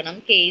നെയിം കൊടുക്കണം,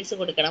 കേസ്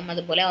കൊടുക്കണം,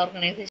 അതുപോലെ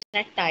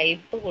ഓർഗനൈസേഷൻ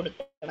ടൈപ്പ്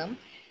കൊടുക്കണം,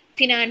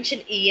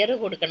 ഫിനാൻഷ്യൽ ഇയർ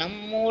കൊടുക്കണം,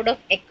 മോഡ്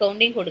ഓഫ്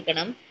അക്കൗണ്ടിങ്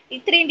കൊടുക്കണം.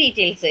 ഇത്രയും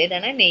ഡീറ്റെയിൽസ്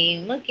ഏതാണ്,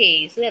 നെയിം,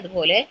 കേസ്,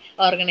 അതുപോലെ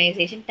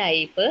organisation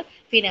type,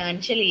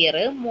 financial year,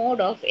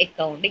 mode of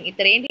accounting,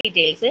 ഇത്രയും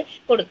ഡീറ്റെയിൽസ്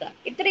കൊടുക്കുക.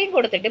 ഇത്രയും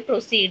കൊടുത്തിട്ട്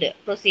പ്രൊസീഡ്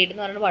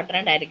എന്ന് പറയുന്ന ബട്ടൺ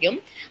ഉണ്ടായിരിക്കും,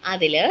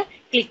 അതിൽ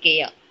ക്ലിക്ക്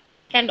ചെയ്യുക.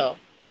 കണ്ടോ,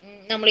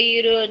 നമ്മൾ ഈ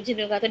ഒരു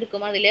ജിനുക്കാത്ത്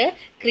എടുക്കുമ്പോൾ അതിൽ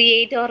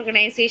ക്രിയേറ്റ്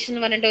ഓർഗനൈസേഷൻ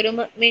എന്ന് പറഞ്ഞിട്ട് ഒരു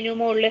മെനു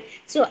മുകളിൽ,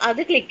 സോ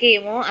അത് ക്ലിക്ക്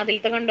ചെയ്യുമ്പോൾ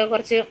അതിലത്തെ കണ്ടോ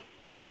കുറച്ച്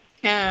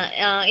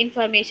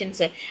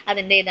ഇൻഫർമേഷൻസ്,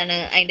 അതിൻ്റെ ഏതാണ്,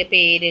 അതിൻ്റെ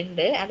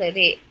പേരുണ്ട്,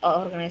 അതായത്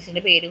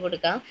ഓർഗനൈസേഷൻ്റെ പേര്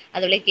കൊടുക്കാം,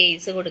 അതുപോലെ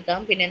കേസ് കൊടുക്കാം,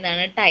 പിന്നെ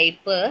എന്താണ്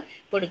ടൈപ്പ്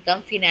കൊടുക്കാം,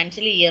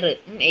 ഫിനാൻഷ്യൽ ഇയർ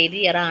ഏത്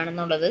ഇയർ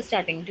ആണെന്നുള്ളത്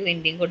സ്റ്റാർട്ടിങ് ടു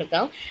എൻഡിങ്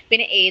കൊടുക്കാം,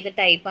 പിന്നെ ഏത്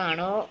ടൈപ്പ്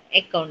ആണോ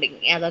അക്കൗണ്ടിങ്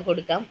അത്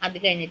കൊടുക്കാം. അത്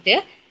കഴിഞ്ഞിട്ട്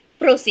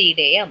പ്രൊസീഡ്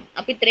ചെയ്യാം.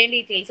 അപ്പോൾ ഇത്രയും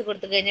ഡീറ്റെയിൽസ്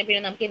കൊടുത്തു കഴിഞ്ഞാൽ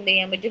പിന്നെ നമുക്ക് എന്ത്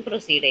ചെയ്യാൻ പറ്റും,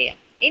 പ്രൊസീഡ് ചെയ്യാം.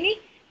 ഇനി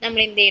നമ്മൾ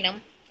എന്ത് ചെയ്യണം,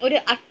 ഒരു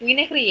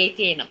അഡ്മിനെ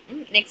ക്രിയേറ്റ് ചെയ്യണം.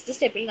 നെക്സ്റ്റ്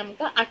സ്റ്റെപ്പിൽ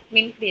നമുക്ക്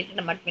അഡ്മിൻ ക്രിയേറ്റ്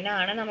ചെയ്യണം.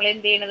 അഡ്മിനാണ് നമ്മൾ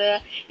എന്ത് ചെയ്യണത്,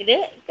 ഇത്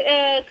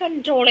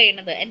കൺട്രോൾ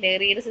ചെയ്യണത്. എൻ്റെ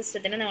ഈ ഒരു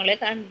സിസ്റ്റത്തിനെ നമ്മൾ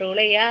കൺട്രോൾ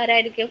ചെയ്യുക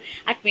ആരായിരിക്കും,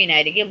 അഡ്മിൻ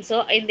ആയിരിക്കും. സോ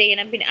എന്ത്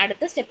ചെയ്യണം, പിന്നെ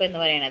അടുത്ത സ്റ്റെപ്പ്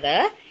എന്ന് പറയുന്നത്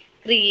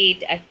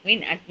ക്രിയേറ്റ്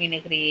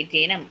അഡ്മിനെ ക്രിയേറ്റ്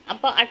ചെയ്യണം.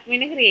 അപ്പോൾ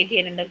അഡ്മിനെ ക്രിയേറ്റ്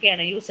ചെയ്യാൻ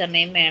എന്തൊക്കെയാണ്, യൂസർ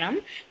നെയിം വേണം,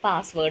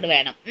 പാസ്വേഡ്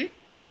വേണം.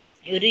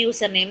 ഒരു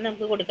യൂസർ നെയിം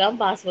നമുക്ക് കൊടുക്കാം,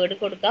 പാസ്വേഡ്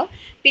കൊടുക്കാം,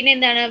 പിന്നെ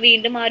എന്താണ്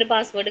വീണ്ടും ആ ഒരു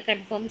പാസ്വേഡ്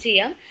കൺഫേം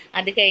ചെയ്യാം.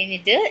 അത്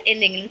കഴിഞ്ഞിട്ട്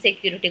എന്തെങ്കിലും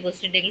സെക്യൂരിറ്റി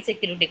ക്വസ്റ്റ്യൻ ഉണ്ടെങ്കിൽ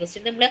സെക്യൂരിറ്റി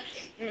ക്വസ്റ്റ്യൻ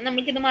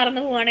നമ്മൾക്കിത്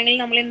മറന്നു പോവുകയാണെങ്കിൽ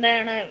നമ്മൾ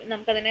എന്താണ്,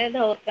 നമുക്കതിനെ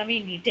ഓർക്കാൻ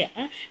വേണ്ടിയിട്ട്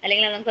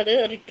അല്ലെങ്കിൽ നമുക്കത്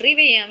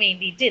റിട്രീവ് ചെയ്യാൻ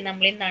വേണ്ടിയിട്ട്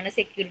നമ്മൾ എന്താണ്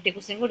സെക്യൂരിറ്റി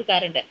ക്വസ്റ്റ്യൻ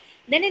കൊടുക്കാറുണ്ട്.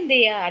 ദെൻ എന്ത്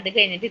ചെയ്യുക, അത്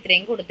കഴിഞ്ഞിട്ട്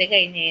ഇത്രയും കൊടുത്ത്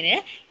കഴിഞ്ഞതിന്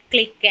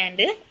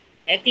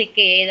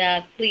ക്ലിക്ക് ചെയ്ത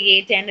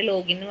ക്രിയേറ്റ് ആൻഡ്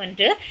ലോഗിൻ എന്ന്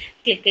പറഞ്ഞിട്ട്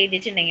ക്ലിക്ക്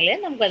ചെയ്തിട്ടുണ്ടെങ്കിൽ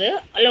നമുക്കത്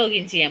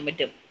ലോഗിൻ ചെയ്യാൻ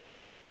പറ്റും.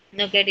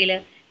 നോക്കിയാൽ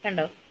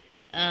കണ്ടോ,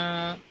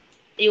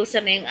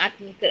 യൂസർ നെയിം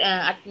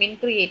അഡ്മിൻ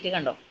ക്രിയേറ്റ്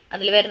കണ്ടോ,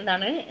 അതിൽ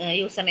വരുന്നതാണ്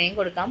യൂസർ നെയിം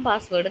കൊടുക്കാം,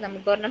 പാസ്വേഡ്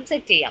നമുക്ക് ഒരെണ്ണം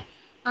സെറ്റ് ചെയ്യാം.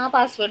 ആ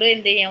പാസ്വേഡ്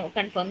എന്ത് ചെയ്യാം,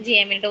 കൺഫേം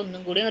ചെയ്യാൻ വേണ്ടി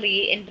ഒന്നും കൂടി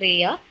എൻറ്റർ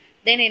ചെയ്യുക.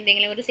 ദെൻ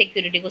എന്തെങ്കിലും ഒരു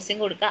സെക്യൂരിറ്റി ക്വസ്റ്റ്യൻ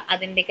കൊടുക്കുക,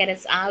 അതിൻ്റെ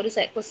ആ ഒരു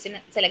ക്വസ്റ്റ്യൻ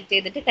സെലക്ട്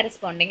ചെയ്തിട്ട്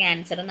കറസ്പോണ്ടിങ്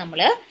ആൻസർ നമ്മൾ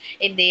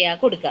എന്ത് ചെയ്യുക,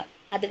 കൊടുക്കുക.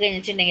 അത്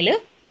കഴിഞ്ഞിട്ടുണ്ടെങ്കിൽ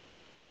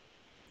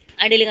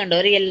അടിയിൽ കണ്ടോ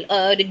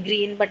ഒരു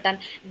ഗ്രീൻ ബട്ടൺ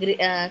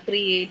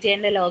ക്രിയേറ്റ്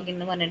ചെയ്യേണ്ട ലോഗിൻ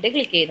എന്ന് പറഞ്ഞിട്ട്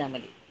ക്ലിക്ക് ചെയ്താൽ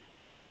മതി.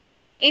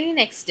 ഇനി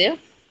next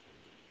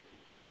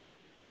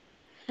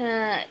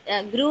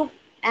group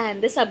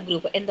and sub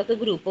group, എന്തൊക്കെ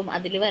ഗ്രൂപ്പും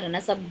അതിൽ വരുന്ന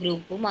സബ്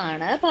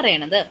ഗ്രൂപ്പുമാണ്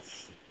പറയണത്.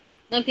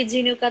 നോക്കി,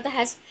 ജിനുക്കാത്ത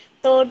has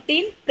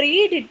 13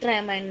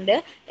 pre-determined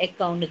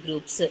account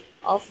groups,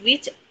 of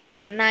which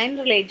 9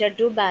 related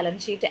to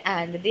balance sheet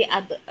and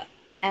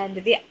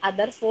the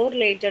other 4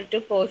 related to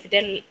profit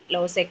and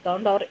loss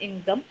account or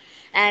income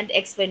and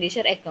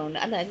expenditure account.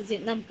 അതായത്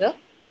നമുക്ക്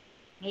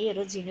ഈ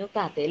ഒരു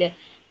ജിനുക്കാത്തയിൽ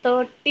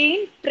 13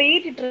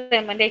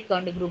 pre-determined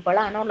account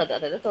ഗ്രൂപ്പുകളാണ് ഉള്ളത്.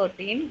 അതായത്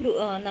 13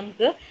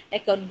 നമുക്ക്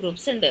അക്കൗണ്ട്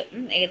ഗ്രൂപ്പ്സ് ഉണ്ട്.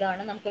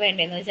 ഏതാണ് നമുക്ക്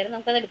വേണ്ടതെന്ന് വെച്ചാൽ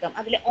നമുക്കത് എടുക്കാം.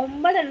 അതിൽ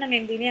 9 എണ്ണം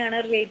എന്തിനെയാണ്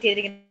റിലേറ്റ്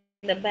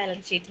ചെയ്തിരിക്കുന്നത്,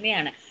 ബാലൻസ്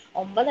ഷീറ്റിനെയാണ്.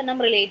 9 എണ്ണം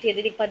റിലേറ്റ്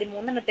ചെയ്തിട്ട്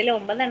 13 എണ്ണത്തിൽ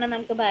 9 എണ്ണം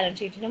നമുക്ക് ബാലൻസ്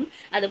ഷീറ്റിനും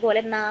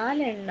അതുപോലെ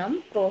 4 എണ്ണം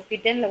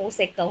പ്രോഫിറ്റ് ആൻഡ്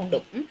ലോസ്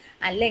അക്കൗണ്ടും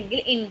അല്ലെങ്കിൽ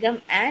ഇൻകം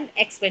ആൻഡ്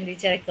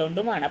എക്സ്പെൻഡിച്ചർ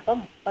അക്കൗണ്ടുമാണ്. അപ്പം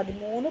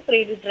 13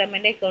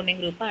 പ്രീ-ഡിറ്റർമിൻഡ് അക്കൗണ്ടിങ്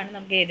ഗ്രൂപ്പാണ്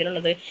നമുക്ക്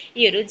ഏതിലുള്ളത്,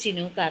 ഈ ഒരു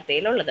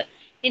ജിനുക്കാത്തയിലുള്ളത്.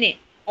 ഇനി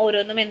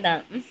ഓരോന്നും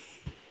എന്താണ്,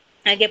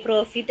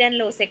 profit and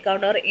loss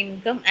account or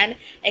income and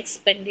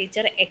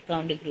expenditure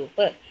account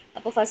group.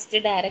 അപ്പോൾ ഫസ്റ്റ്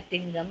ഡയറക്റ്റ്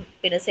ഇൻകം,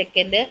 പിന്നെ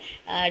second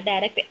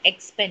direct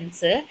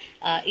expense,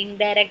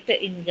 indirect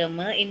income,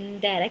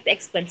 indirect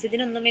expense.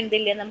 ഇതിനൊന്നും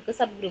എന്തില്ല, നമുക്ക്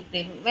സബ് ഗ്രൂപ്പ്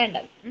നെയിം വേണ്ട,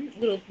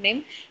 ഗ്രൂപ്പ് നെയിം.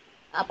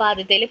 അപ്പോൾ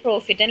ആദ്യത്തേൽ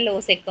പ്രോഫിറ്റ് ആൻഡ്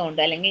ലോസ്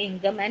അക്കൗണ്ട് അല്ലെങ്കിൽ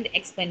ഇൻകം ആൻഡ്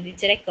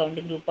എക്സ്പെൻഡിച്ചർ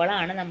അക്കൗണ്ട്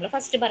ഗ്രൂപ്പുകളാണ് നമ്മൾ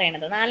first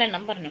പറയണത്. 4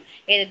 എണ്ണം പറഞ്ഞു.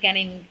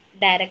 ഏതൊക്കെയാണ്,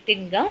 ഡയറക്റ്റ്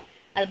ഇൻകം,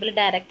 അതുപോലെ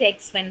ഡയറക്റ്റ്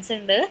എക്സ്പെൻസ്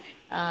ഉണ്ട്,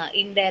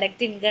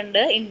 ഇൻഡയറക്റ്റ് ഇൻകം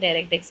ഉണ്ട്,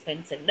 ഇൻഡയറക്റ്റ്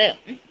എക്സ്പെൻസ് ഉണ്ട്.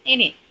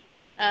 ഇനി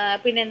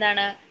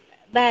പിന്നെന്താണ്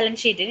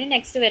ബാലൻസ് ഷീറ്റിന്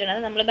നെക്സ്റ്റ് വരുന്നത്.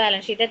 നമ്മൾ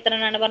ബാലൻസ് ഷീറ്റ് എത്ര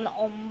എണ്ണമാണ് പറഞ്ഞത്?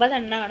 9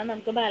 എണ്ണമാണ്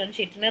നമുക്ക് ബാലൻസ്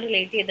ഷീറ്റിന്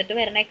റിലേറ്റ് ചെയ്തിട്ട്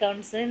വരുന്ന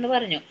അക്കൗണ്ട്സ് എന്ന്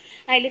പറഞ്ഞു.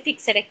 അതിൽ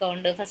fixed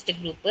account first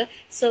group.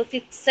 So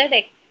fixed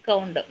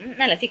account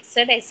അല്ല,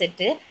 fixed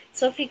asset.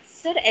 So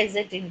fixed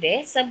അസറ്റിന്റെ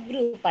sub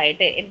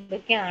ഗ്രൂപ്പായിട്ട്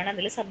എന്തൊക്കെയാണ്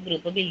അതിൽ sub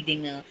group?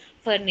 Building,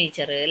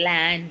 furniture,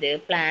 land,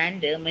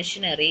 plant,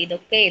 machinery,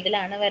 ഇതൊക്കെ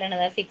ഇതിലാണ്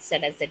വരണത്?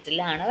 ഫിക്സഡ്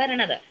അസറ്റിലാണ്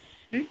വരണത്.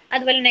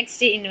 അതുപോലെ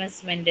next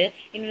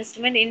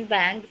investment in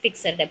bank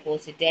fixed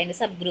deposit, അതിന്റെ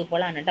സബ്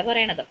ഗ്രൂപ്പുകളാണ് കേട്ടോ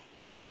പറയണത്.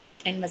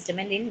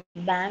 Investment in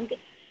bank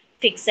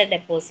fixed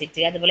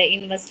deposit, അതുപോലെ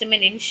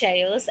investment in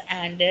shares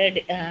and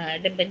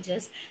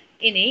debentures.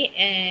 ഇനി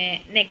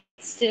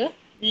നെക്സ്റ്റ്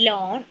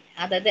ലോൺ,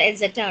 അതായത്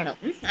അസറ്റ് ആണ്.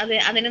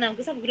 അതിന്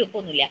നമുക്ക് സബ് ഗ്രൂപ്പ്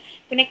ഒന്നുമില്ല.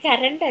 പിന്നെ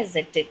കറണ്ട്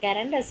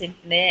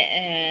അസറ്റിന്റെ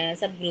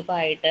സബ്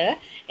ഗ്രൂപ്പായിട്ട്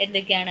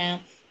എന്തൊക്കെയാണ്?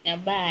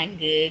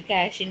 Bank,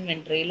 cash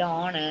inventory,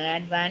 loan,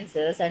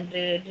 advance,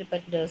 sundry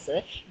debentures,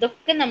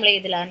 ഇതൊക്കെ നമ്മൾ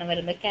ഇതിലാണ്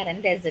വരുന്നത്?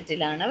 കറണ്ട്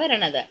അസറ്റിലാണ്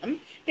വരണത്.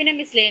 പിന്നെ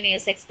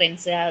മിസ്ലേനിയസ്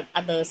എക്സ്പെൻസ്,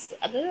 അതേഴ്സ്,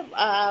 അത്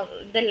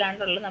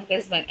ഇതല്ലാണ്ടുള്ള നമുക്ക്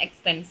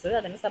എക്സ്പെൻസ്,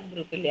 അതിന് സബ്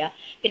ഗ്രൂപ്പില്ല.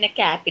 പിന്നെ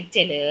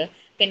ക്യാപിറ്റല്,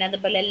 പിന്നെ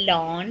അതുപോലെ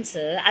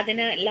ലോൺസ്,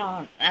 അതിന്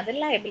ലോൺ അത്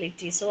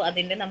ലയബിലിറ്റി. സോ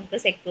അതിന്റെ നമുക്ക്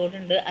സെക്യൂർഡ്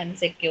ഉണ്ട്,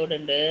 അൺസെക്യൂർഡ്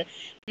ഉണ്ട്.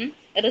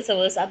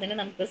 റിസർവേഴ്സ്, അതിന്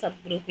നമുക്ക്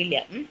സബ് ഗ്രൂപ്പ് ഇല്ല.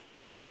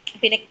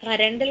 പിന്നെ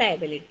current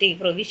liability,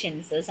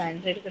 provisions,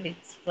 sanitary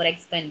credits four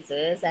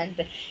expenses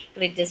and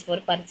creditors four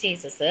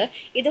purchases,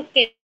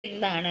 ഇതൊക്കെ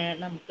എന്താണ്?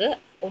 നമുക്ക്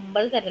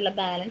 9 തരത്തിലുള്ള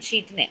ബാലൻസ്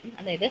ഷീറ്റിനെ,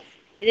 അതായത്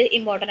ഇത്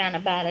ഇമ്പോർട്ടൻ്റ് ആണ്,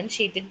 ബാലൻസ്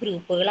ഷീറ്റ്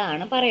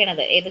ഗ്രൂപ്പുകളാണ്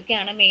പറയണത്.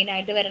 ഏതൊക്കെയാണ് മെയിൻ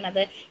ആയിട്ട്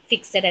വരുന്നത്?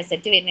 ഫിക്സഡ്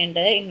അസറ്റ്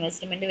വരുന്നുണ്ട്,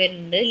 ഇൻവെസ്റ്റ്മെന്റ്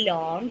വരുന്നുണ്ട്,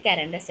 loan,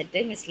 current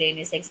asset,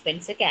 miscellaneous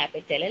expense,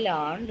 capital,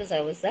 loan,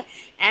 reserves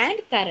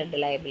and current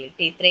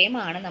liability.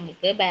 ഇത്രയുമാണ്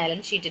നമുക്ക്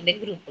ബാലൻസ് ഷീറ്റിന്റെ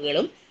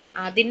ഗ്രൂപ്പുകളും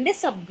അതിന്റെ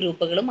സബ്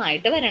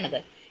ഗ്രൂപ്പുകളുമായിട്ട്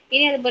വരണത്.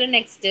 ഇനി അതുപോലെ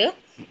നെക്സ്റ്റ്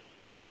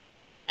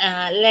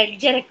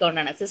ലെഡ്ജർ അക്കൗണ്ട്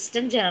ആണ്,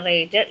 സിസ്റ്റം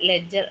ജനറേറ്റഡ്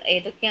ലെഡ്ജർ.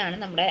 ഏതൊക്കെയാണ്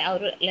നമ്മുടെ ആ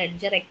ഒരു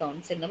ലെഡ്ജർ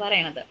അക്കൗണ്ട്സ് എന്ന്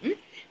പറയുന്നത്?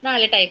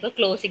 4 ടൈപ്പ്.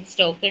 ക്ലോസിംഗ്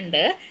സ്റ്റോക്ക്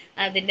ഉണ്ട്,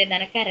 അതിന്റെ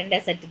എന്താണ്? കറണ്ട്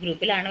അസറ്റ്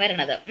ഗ്രൂപ്പിലാണ്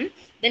വരുന്നത്.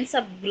 ദെൻ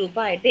സബ് ഗ്രൂപ്പ്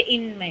ആയിട്ട്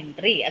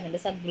ഇൻവെന്ററി, അതിന്റെ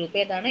സബ് ഗ്രൂപ്പ്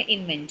ഏതാണ്?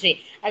 ഇൻവെന്ററി.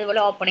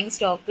 അതുപോലെ ഓപ്പണിംഗ്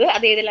സ്റ്റോക്ക്,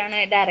 അത് ഏതിലാണ്?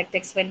 ഡയറക്റ്റ്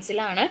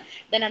എക്സ്പെൻസിലാണ്.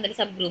 ദെൻ അതിന്റെ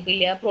സബ് ഗ്രൂപ്പ്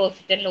ഇല്ല.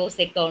 പ്രോഫിറ്റ് ആൻഡ്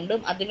ലോസ്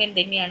അക്കൗണ്ടും അതും എന്ത്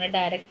തന്നെയാണ്?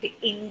 ഡയറക്റ്റ്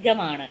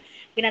ഇൻകം ആണ്.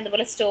 പിന്നെ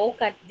അതുപോലെ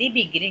സ്റ്റോക്ക് അറ്റ് ദി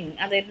ബിഗിനിങ്,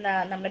 അതായത്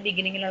നമ്മുടെ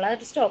ബിഗിനിങ്ങിലുള്ള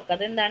ഒരു സ്റ്റോക്ക്,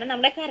 അതെന്താണ്?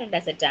 നമ്മുടെ കറണ്ട്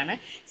അസറ്റ് ആണ്.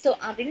 സോ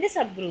അതിന്റെ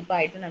സബ് ഗ്രൂപ്പ്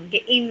ആയിട്ട്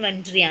നമുക്ക്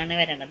ഇൻവെന്ററി ആണ്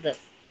വരുന്നത്.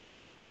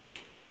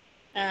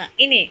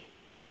 ഇനി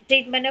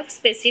ട്രീറ്റ്മെന്റ് ഓഫ്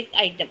സ്പെസിഫിക്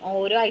ഐറ്റം,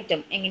 ഓരോ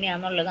ഐറ്റം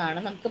എങ്ങനെയാണെന്നുള്ളതാണ്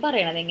നമുക്ക്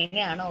പറയണത്.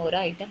 എങ്ങനെയാണ് ഓരോ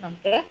ഐറ്റം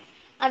നമുക്ക്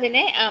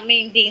അതിനെ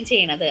മെയിൻറ്റെയിൻ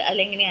ചെയ്യണത്,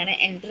 അല്ലെങ്ങനെയാണ്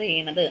എൻറ്റർ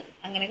ചെയ്യണത്,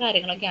 അങ്ങനെ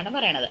കാര്യങ്ങളൊക്കെയാണ്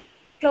പറയണത്.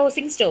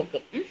 ക്ലോസിംഗ് സ്റ്റോക്ക്,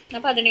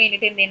 അപ്പോൾ അതിന്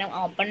വേണ്ടിയിട്ട് എന്ത് ചെയ്യണം?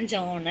 ഓപ്പൺ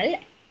ജേർണൽ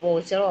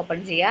വോച്ചർ ഓപ്പൺ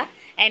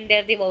ചെയ്യുക,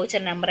 enter the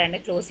voucher number and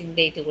closing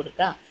date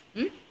കൊടുക്കുക.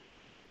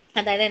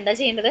 അതായത് എന്താ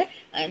ചെയ്യേണ്ടത്?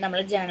 നമ്മൾ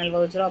ജേർണൽ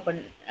വൗച്ചർ ഓപ്പൺ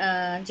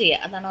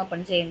ചെയ്യുക, അതാണ് ഓപ്പൺ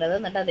ചെയ്യേണ്ടത്.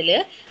 എന്നിട്ട് അതിൽ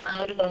ആ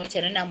ഒരു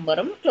വൗച്ചറിന്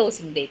നമ്പറും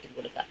ക്ലോസിംഗ് ഡേറ്റും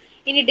കൊടുക്കുക.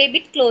 ഇനി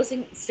debit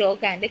closing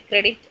stock and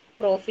credit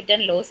profit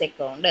and loss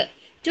account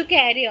to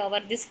carry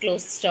over this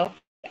close stock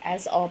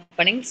as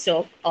opening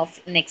stock of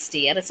next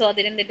year. So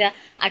അതിനെന്തിൻ്റെ?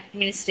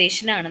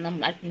 Administration ആണ്.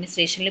 നമ്മൾ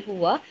അഡ്മിനിസ്ട്രേഷനിൽ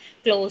പോവുക,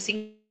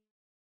 closing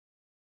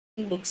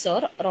books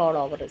or roll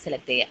over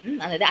select ചെയ്യാം.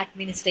 അതായത്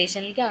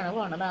അഡ്മിനിസ്ട്രേഷനിലേക്കാണ്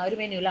പോകുന്നത്, ആ ഒരു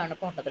മെനുവിലാണ്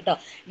പോകേണ്ടത് കേട്ടോ.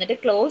 എന്നിട്ട്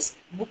close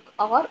book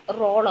or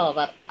roll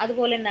over.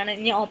 അതുപോലെ എന്താണ്?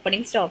 ഇനി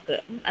ഓപ്പണിംഗ് സ്റ്റോക്ക്,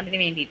 അതിന്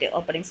വേണ്ടിയിട്ട്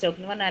ഓപ്പണിംഗ് സ്റ്റോക്ക്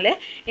എന്ന് പറഞ്ഞാൽ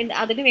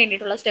അതിന്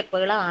വേണ്ടിയിട്ടുള്ള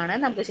സ്റ്റെപ്പുകളാണ്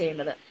നമുക്ക്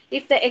ചെയ്യേണ്ടത്.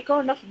 If the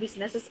account of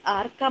businesses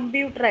R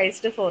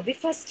computerised for the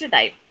first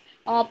time,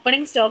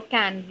 opening stock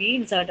can be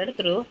inserted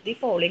through the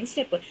following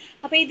step.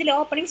 അപ്പോൾ ഇതിൽ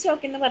ഓപ്പണിംഗ്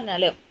സ്റ്റോക്ക് എന്ന്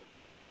പറഞ്ഞാൽ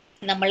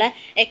നമ്മളെ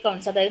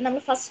അക്കൗണ്ട്സ്, അതായത്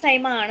നമ്മൾ ഫസ്റ്റ്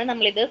ടൈമാണ്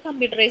നമ്മളിത്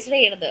കമ്പ്യൂട്ടറൈസ്ഡ്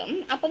ചെയ്യണത്.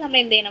 അപ്പോൾ നമ്മൾ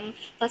എന്ത് ചെയ്യണം?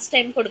 ഫസ്റ്റ്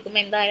ടൈം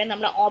കൊടുക്കുമ്പോൾ എന്തായാലും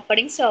നമ്മൾ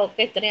ഓപ്പണിംഗ്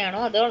സ്റ്റോക്ക് എത്രയാണോ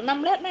അത്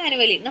നമ്മൾ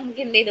മാനുവലി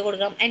നമുക്ക് എന്ത് ചെയ്ത്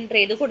കൊടുക്കണം? എൻ്റർ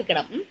ചെയ്ത്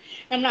കൊടുക്കണം.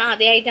 നമ്മൾ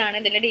ആദ്യമായിട്ടാണ്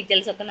ഇതിൻ്റെ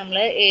ഡീറ്റെയിൽസ് ഒക്കെ നമ്മൾ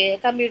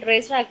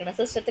കമ്പ്യൂട്ടറൈസ്ഡ് ആക്കണം,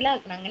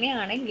 സിസ്റ്റത്തിലാക്കണം.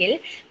 അങ്ങനെയാണെങ്കിൽ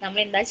നമ്മൾ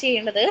എന്താ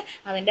ചെയ്യേണ്ടത്?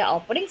 അതിൻ്റെ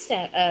ഓപ്പണിംഗ്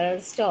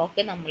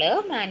സ്റ്റോക്ക് നമ്മൾ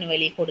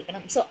മാനുവലി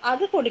കൊടുക്കണം. സോ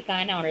അത്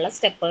കൊടുക്കാനുള്ള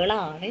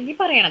സ്റ്റെപ്പുകളാണ് ഇനി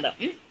പറയണത്.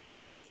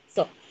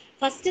 So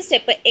first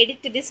step,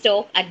 edit the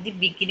stock at the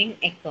beginning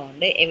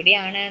account.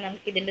 എവിടെയാണ്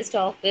നമുക്ക് ഇതിൻ്റെ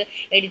സ്റ്റോക്ക്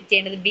എഡിറ്റ്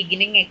ചെയ്യേണ്ടത്?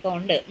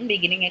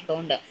 Beginning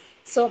account.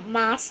 So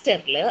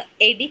മാസ്റ്ററിൽ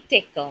edit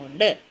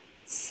account,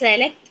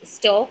 select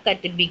stock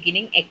at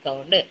beginning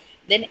account,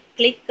 then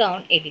click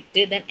on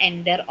edit, then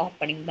enter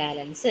opening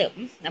balance.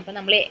 അപ്പോൾ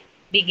നമ്മൾ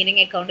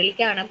ബിഗിനിങ്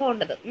അക്കൗണ്ടിലേക്കാണ്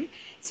പോകേണ്ടത്.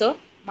 So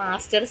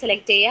master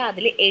select ചെയ്യുക,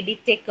 അതിൽ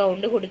edit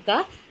account കൊടുക്കുക.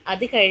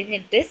 അത്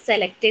കഴിഞ്ഞിട്ട്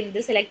സെലക്ട്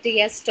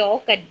ചെയ്യുക?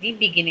 Stock at the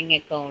beginning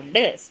account.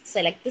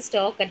 Select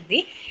stock at the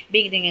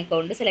beginning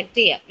account select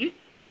ചെയ്യുക.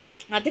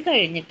 അത്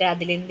കഴിഞ്ഞിട്ട്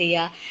അതിലെന്ത്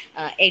ചെയ്യുക?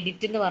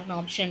 എഡിറ്റ് എന്ന് പറഞ്ഞ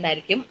ഓപ്ഷൻ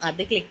ഉണ്ടായിരിക്കും,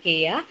 അത് ക്ലിക്ക്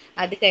ചെയ്യുക.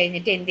 അത്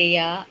കഴിഞ്ഞിട്ട് എന്ത്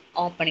ചെയ്യുക?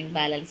 ഓപ്പണിംഗ്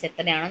ബാലൻസ്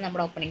എത്രയാണോ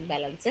നമ്മുടെ ഓപ്പണിംഗ്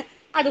ബാലൻസ്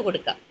അത്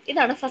കൊടുക്കുക.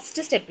 ഇതാണ്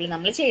ഫസ്റ്റ് സ്റ്റെപ്പിൽ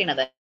നമ്മൾ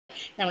ചെയ്യണത്.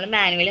 നമ്മൾ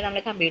മാനുവലി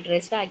നമ്മൾ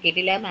കമ്പ്യൂട്ടറൈസ്ഡ്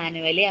ആക്കിയിട്ടില്ല,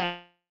 മാനുവലി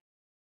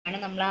ആണ്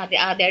നമ്മൾ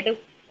ആദ്യമായിട്ട്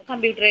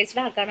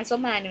കമ്പ്യൂട്ടറൈസ്ഡ് ആക്കാണ്. സോ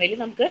മാനുവലി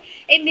നമുക്ക്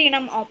എന്ത്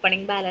ചെയ്യണം,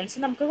 ഓപ്പണിംഗ് ബാലൻസ്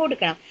നമുക്ക്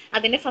കൊടുക്കണം.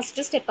 അതിന്റെ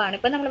ഫസ്റ്റ് സ്റ്റെപ്പാണ്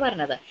ഇപ്പം നമ്മൾ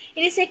പറഞ്ഞത്.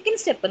 ഇനി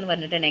സെക്കൻഡ് സ്റ്റെപ്പ് എന്ന്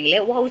പറഞ്ഞിട്ടുണ്ടെങ്കിൽ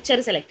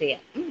വൗച്ചർ സെലക്ട്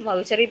ചെയ്യാം.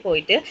 വൗച്ചറിൽ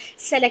പോയിട്ട്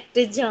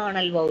സെലക്ട്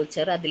ജേണൽ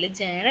വൗച്ചർ, അതിൽ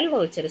ജേണൽ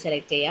വൗച്ചർ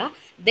സെലക്ട്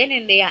ചെയ്യുക. ദെൻ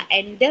എന്ത് ചെയ്യുക,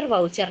 enter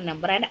voucher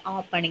number and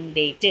opening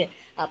date.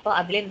 അപ്പോൾ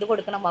അതിലെന്ത്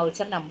കൊടുക്കണം,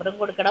 വൗച്ചർ നമ്പറും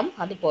കൊടുക്കണം,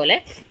 അതുപോലെ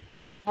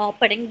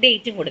ഓപ്പണിംഗ്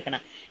ഡേറ്റും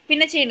കൊടുക്കണം.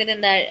 പിന്നെ ചെയ്യുന്നത്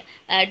എന്താ,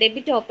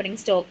 debit opening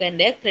stock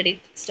and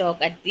credit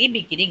stock at the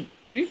beginning.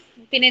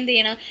 പിന്നെ എന്ത്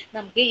ചെയ്യണം,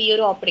 നമുക്ക് ഈ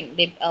ഒരു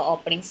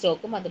ഓപ്പണിംഗ്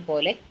സ്റ്റോക്കും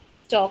അതുപോലെ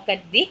സ്റ്റോക്ക്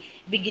അറ്റ് ദി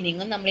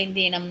ബിഗിനിങ്ങും നമ്മൾ എന്ത്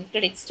ചെയ്യണം,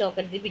 ക്രെഡിറ്റ് സ്റ്റോക്ക്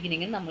അറ്റ് ദി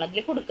ബിഗിനിങ്ങും നമ്മൾ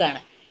അതിൽ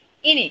കൊടുക്കുകയാണ്.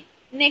 ഇനി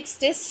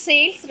next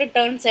sales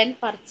returns and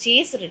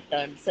purchase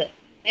returns.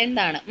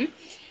 എന്താണ്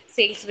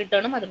സെയിൽസ്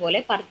റിട്ടേണും അതുപോലെ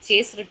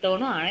പർച്ചേസ്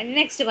റിട്ടേണും ആണ്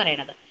നെക്സ്റ്റ്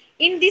പറയണത്.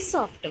 In this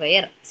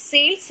software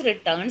sales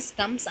returns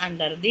comes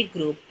under the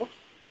group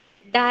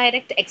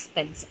direct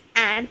expense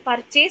and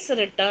purchase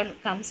return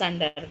comes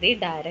under the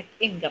direct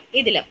income.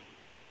 ഇതിൽ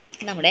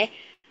നമ്മുടെ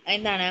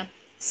എന്താണ്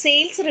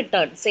സെയിൽസ്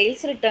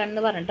റിട്ടേൺ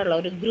എന്ന് പറഞ്ഞിട്ടുള്ള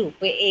ഒരു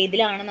ഗ്രൂപ്പ്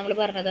ഏതിലാണ് നമ്മൾ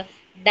പറഞ്ഞത്,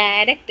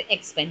 ഡയറക്റ്റ്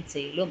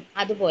എക്സ്പെൻസിലും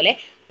അതുപോലെ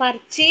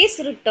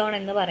പർച്ചേസ് റിട്ടേൺ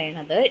എന്ന്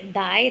പറയുന്നത്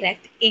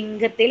ഡയറക്റ്റ്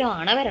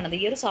ഇൻകത്തിലുമാണ് വരണത്.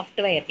 ഈ ഒരു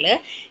സോഫ്റ്റ്വെയറിൽ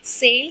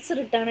സെയിൽസ്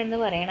റിട്ടേൺ എന്ന്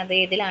പറയുന്നത്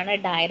ഏതിലാണ്,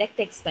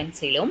 ഡയറക്റ്റ്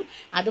എക്സ്പെൻസിലും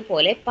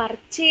അതുപോലെ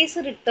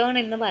പർച്ചേസ് റിട്ടേൺ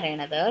എന്ന്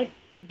പറയുന്നത്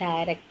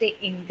ഡയറക്റ്റ്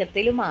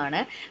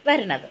ഇൻകത്തിലുമാണ്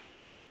വരുന്നത്.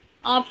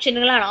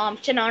 ഓപ്ഷനുകളാണ്.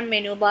 Option on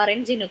menu bar in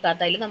ജിനുക്കാത്ത.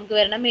 അതിൽ നമുക്ക്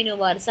വരുന്ന മെനു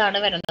ബാർസ് ആണ്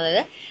വരുന്നത്.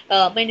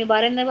 മെനു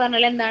ബാർ എന്ന്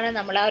പറഞ്ഞാൽ എന്താണ്,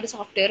 നമ്മൾ ആ ഒരു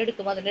സോഫ്റ്റ്വെയർ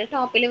എടുക്കുമ്പോൾ അതിൻ്റെ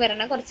ടോപ്പിൽ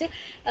വരുന്ന കുറച്ച്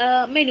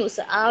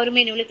മെനൂസ്, ആ ഒരു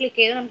മെനുവിൽ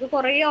ക്ലിക്ക് ചെയ്ത് നമുക്ക്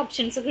കുറേ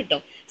ഓപ്ഷൻസ്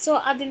കിട്ടും. സോ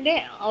അതിൻ്റെ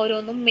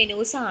ഓരോന്നും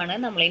മെനൂസ് ആണ്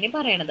നമ്മളിനി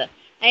പറയണത്.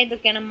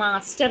 ഏതൊക്കെയാണ്,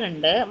 മാസ്റ്റർ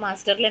ഉണ്ട്.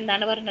 മാസ്റ്ററിൽ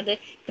എന്താണ് പറയുന്നത്,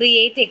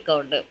 ക്രിയേറ്റ്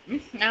അക്കൗണ്ട്.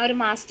 ആ ഒരു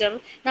മാസ്റ്റർ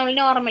നമ്മൾ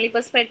നോർമലി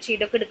ഇപ്പോൾ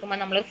സ്പ്രെഡ്ഷീറ്റ് ഒക്കെ എടുക്കുമ്പോൾ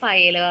നമ്മൾ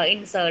ഫയല്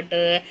ഇൻസേർട്ട്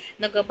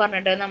എന്നൊക്കെ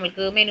പറഞ്ഞിട്ട്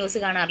നമ്മൾക്ക് മെനൂസ്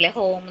കാണാറില്ലേ,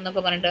 ഹോം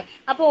എന്നൊക്കെ പറഞ്ഞിട്ട്.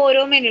 അപ്പോൾ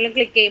ഓരോ മെനുവിലും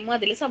ക്ലിക്ക് ചെയ്യുമ്പോൾ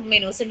അതിൽ സബ്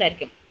മെനൂസ്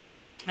ഉണ്ടായിരിക്കും.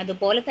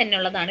 അതുപോലെ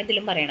തന്നെയുള്ളതാണ്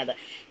ഇതിലും പറയണത്.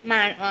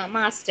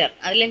 മാസ്റ്റർ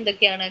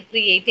അതിലെന്തൊക്കെയാണ്,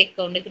 ക്രിയേറ്റ്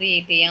അക്കൗണ്ട്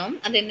ക്രിയേറ്റ് ചെയ്യാം,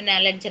 അതെന്തിനാ,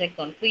 ledger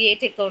account,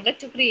 create account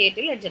to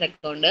create ledger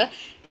account.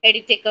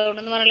 Edit account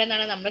എന്ന് പറയുന്നത്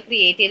എന്താണ്, നമ്മൾ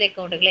ക്രിയേറ്റ് ചെയ്ത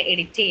അക്കൗണ്ടുകൾ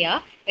എഡിറ്റ്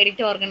ചെയ്യുക.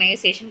 എഡിറ്റ്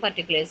ഓർഗനൈസേഷൻ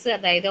പർട്ടിക്കുലേഴ്സ്,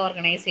 അതായത്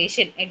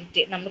ഓർഗനൈസേഷൻ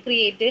എഡിറ്റ് നമ്മൾ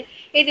ക്രിയേറ്റ്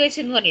ചെയ്ത്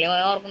വെച്ചെന്ന് പറഞ്ഞില്ലേ,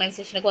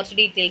 ഓർഗനൈസേഷന് കുറച്ച്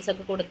ഡീറ്റെയിൽസ്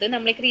ഒക്കെ കൊടുത്ത്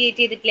നമ്മൾ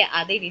ക്രിയേറ്റ് ചെയ്തിട്ടില്ല,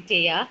 അത് എഡിറ്റ്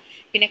ചെയ്യുക.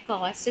 പിന്നെ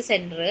കോസ്റ്റ്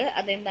സെൻറ്റർ,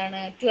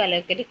 അതെന്താണ്, to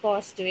allocate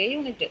cost to A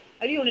unit,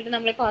 ഒരു യൂണിറ്റ്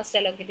നമ്മൾ കോസ്റ്റ്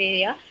അലോക്കേറ്റ്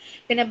ചെയ്യുക.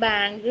 പിന്നെ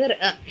ബാങ്ക്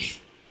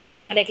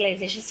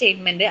റെഗുലൈസേഷൻ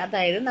സ്റ്റേറ്റ്മെൻറ്റ്,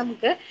 അതായത്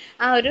നമുക്ക്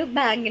ആ ഒരു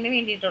ബാങ്കിന്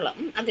വേണ്ടിയിട്ടുള്ള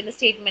അതിൻ്റെ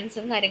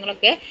സ്റ്റേറ്റ്മെൻറ്റ്സും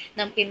കാര്യങ്ങളൊക്കെ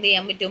നമുക്ക് എന്ത്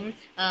ചെയ്യാൻ പറ്റും,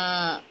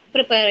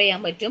 പ്രിപ്പയർ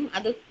ചെയ്യാൻ പറ്റും.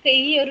 അതൊക്കെ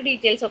ഈ ഒരു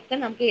ഡീറ്റെയിൽസ് ഒക്കെ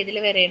നമുക്ക് ഏതിൽ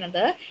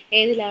വരേണ്ടത്,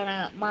 ഏതിലാണ്,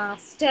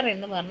 മാസ്റ്റർ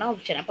എന്ന് പറഞ്ഞ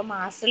ഓപ്ഷൻ. അപ്പോൾ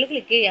മാസ്റ്ററിൽ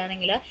ക്ലിക്ക്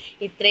ചെയ്യുകയാണെങ്കിൽ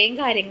ഇത്രയും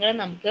കാര്യങ്ങൾ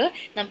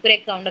നമുക്കൊരു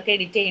അക്കൗണ്ടൊക്കെ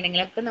എഡിറ്റ്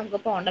ചെയ്യണമെങ്കിലൊക്കെ നമുക്ക്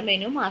പോകേണ്ട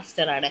മെനു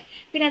മാസ്റ്ററാണ്.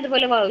 പിന്നെ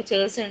അതുപോലെ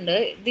വൗച്ചേഴ്സ് ഉണ്ട്.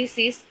 This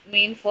is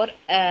mean four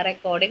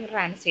recording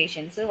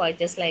transactions,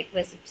 vouchers like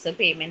receipts,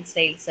 payment,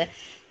 sales,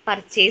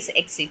 purchase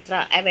extra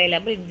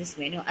available in this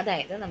menu.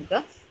 അതായത് നമുക്ക്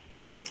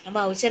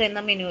വൗച്ചർ എന്ന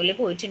മെനുവിൽ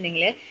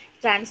പോയിട്ടുണ്ടെങ്കിൽ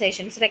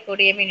ട്രാൻസാക്ഷൻസ്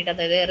റെക്കോർഡ് ചെയ്യാൻ വേണ്ടിയിട്ട്,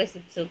 അതായത്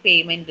റെസിപ്റ്റ്സ്,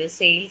 പേയ്മെൻറ്റ്,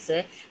 സെയിൽസ്,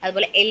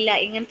 അതുപോലെ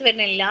ഇങ്ങനത്തെ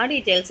വരുന്ന എല്ലാ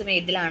ഡീറ്റെയിൽസും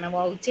ഏതിലാണ്,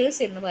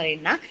 വൗച്ചേഴ്സ് എന്ന്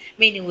പറയുന്ന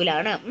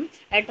മെനുവിലാണ്.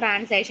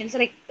 ട്രാൻസാക്ഷൻസ്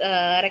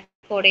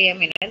റെക്കോർഡ് ചെയ്യാൻ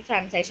വേണ്ടി,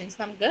 ട്രാൻസാക്ഷൻസ്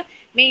നമുക്ക്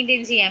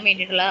മെയിൻറ്റെയിൻ ചെയ്യാൻ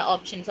വേണ്ടിയിട്ടുള്ള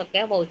ഓപ്ഷൻസ്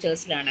ഒക്കെ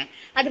വൗച്ചേഴ്സിലാണ്.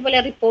 അതുപോലെ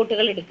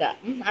റിപ്പോർട്ടുകൾ എടുക്കുക,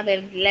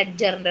 അതായത്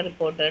ലെഡ്ജറിൻ്റെ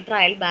report,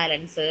 trial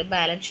balance,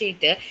 balance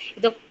sheet,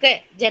 ഇതൊക്കെ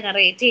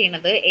ജനറേറ്റ്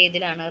ചെയ്യുന്നത്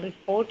ഏതിലാണ്,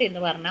 റിപ്പോർട്ട്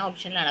എന്ന് പറഞ്ഞ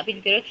ഓപ്ഷനിലാണ്. അപ്പോൾ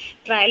എനിക്കൊരു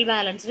ട്രയൽ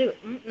ബാലൻസ്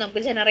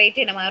നമുക്ക് ജനറേറ്റ്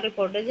ചെയ്യണം. ആ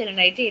റിപ്പോർട്ട്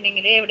ജനറേറ്റ്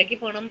ചെയ്യണമെങ്കിൽ എവിടേക്ക്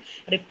പോകണം,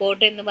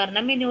 റിപ്പോർട്ട് എന്ന്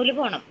പറഞ്ഞ മെനുവിൽ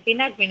പോകണം.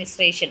 പിന്നെ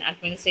അഡ്മിനിസ്ട്രേഷൻ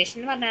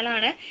എന്ന്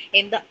പറഞ്ഞാലാണ്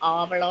എന്ത്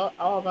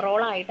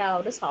ഓവറോൾ ആയിട്ട് ആ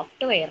ഒരു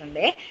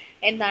സോഫ്റ്റ്വെയറിൻ്റെ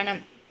എന്താണ്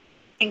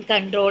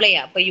കൺട്രോൾ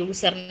ചെയ്യുക. അപ്പോൾ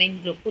യൂസറിനെ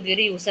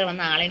പുതിയൊരു യൂസർ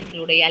വന്ന ആളെ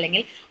ഇൻക്ലൂഡ് ചെയ്യുക,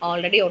 അല്ലെങ്കിൽ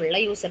ഓൾറെഡി ഉള്ള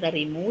യൂസറെ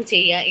റിമൂവ്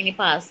ചെയ്യുക, ഇനി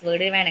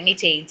പാസ്വേഡ് വേണമെങ്കിൽ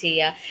ചേഞ്ച്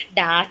ചെയ്യുക,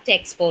 ഡാറ്റ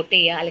എക്സ്പോർട്ട്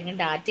ചെയ്യുക, അല്ലെങ്കിൽ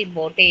ഡാറ്റ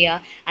ഇമ്പോർട്ട്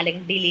ചെയ്യുക,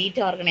 അല്ലെങ്കിൽ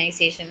ഡിലീറ്റ്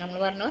ഓർഗനൈസേഷൻ. നമ്മൾ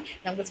പറഞ്ഞു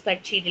നമുക്ക്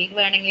സ്പ്രെഡ്ഷീറ്റിലേക്ക്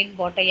വേണമെങ്കിൽ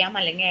ഇമ്പോർട്ട് ചെയ്യാം,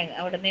 അല്ലെങ്കിൽ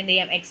അവിടെ നിന്ന് എന്ത്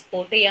ചെയ്യാം,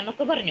 എക്സ്പോർട്ട് ചെയ്യാം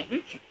എന്നൊക്കെ പറഞ്ഞു.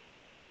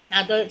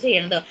 അത്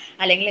ചെയ്യണത്,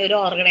 അല്ലെങ്കിൽ ഒരു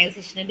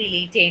ഓർഗനൈസേഷനെ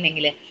ഡിലീറ്റ്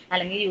ചെയ്യണമെങ്കിൽ,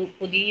 അല്ലെങ്കിൽ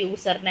പുതിയ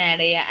യൂസറിനെ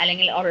ആഡ് ചെയ്യുക,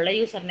 അല്ലെങ്കിൽ ഉള്ള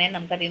യൂസറിനെ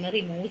നമുക്ക് അതിൽ നിന്ന്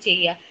റിമൂവ്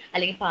ചെയ്യുക,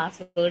 അല്ലെങ്കിൽ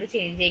പാസ്വേഡ്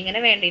ചേഞ്ച് ചെയ്യുക, ഇങ്ങനെ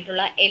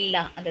വേണ്ടിയിട്ടുള്ള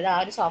എല്ലാ, അതായത് ആ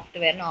ഒരു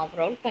സോഫ്റ്റ്വെയറിന്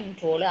ഓവറോൾ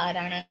കൺട്രോൾ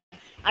ആരാണ്,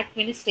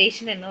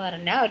 അഡ്മിനിസ്ട്രേഷൻ എന്ന്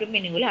പറഞ്ഞ ഒരു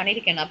മെനുവിലാണ്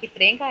ഇരിക്കുന്നത്. അപ്പോൾ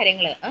ഇത്രയും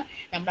കാര്യങ്ങൾ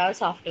നമ്മുടെ ആ ഒരു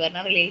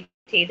സോഫ്റ്റ്വെയറിനെ റിലേറ്റ്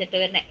ചെയ്തിട്ട്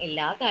വരുന്ന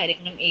എല്ലാ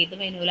കാര്യങ്ങളും ഏത്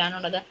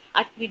മെനുവിലാണുള്ളത്,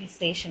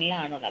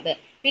 അഡ്മിനിസ്ട്രേഷനിലാണുള്ളത്.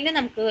 പിന്നെ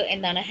നമുക്ക്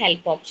എന്താണ്,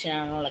 ഹെൽപ്പ് ഓപ്ഷൻ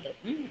ആണുള്ളത്.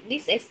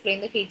 This explain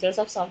the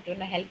features of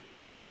സോഫ്റ്റ്വെയറിന്റെ help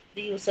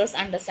the users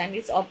understand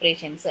this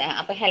operations.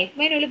 അപ്പോൾ ഹെൽപ്പ്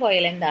മെനുവിൽ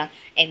പോയാൽ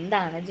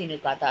എന്താണ്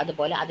ജിനുക്കാത്ത,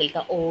 അതുപോലെ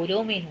അതിലത്തെ ഓരോ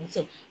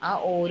മെനുസും ആ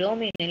ഓരോ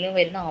മെനുവിലും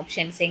വരുന്ന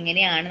ഓപ്ഷൻസ്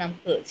എങ്ങനെയാണ്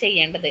നമുക്ക്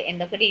ചെയ്യേണ്ടത്,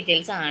 എന്തൊക്കെ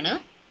ഡീറ്റെയിൽസ് ആണ്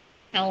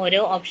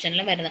ഓരോ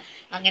ഓപ്ഷനിലും വരുന്നത്,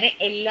 അങ്ങനെ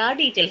എല്ലാ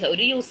ഡീറ്റെയിൽസും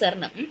ഒരു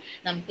യൂസറിന്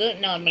നമുക്ക്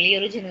നോർമലി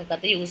ഒരു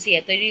ജിനുക്കാത്ത യൂസ്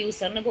ചെയ്യാത്ത ഒരു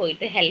യൂസറിന്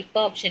പോയിട്ട് ഹെൽപ്പ്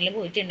ഓപ്ഷനിൽ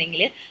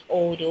പോയിട്ടുണ്ടെങ്കിൽ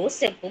ഓരോ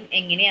സ്റ്റെപ്പും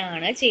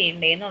എങ്ങനെയാണ്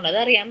ചെയ്യേണ്ടതെന്നുള്ളത്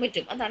അറിയാൻ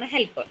പറ്റും. അതാണ്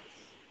ഹെൽപ്പ്.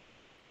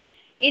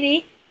 ഇനി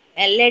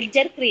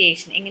ലെഡ്ജർ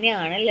ക്രിയേഷൻ,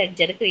 എങ്ങനെയാണ്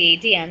ലെഡ്ജർ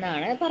ക്രിയേറ്റ്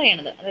ചെയ്യാന്നാണ്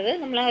പറയണത്.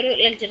 അതായത് നമ്മൾ ആ ഒരു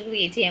ലെഡ്ജർ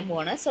ക്രിയേറ്റ് ചെയ്യാൻ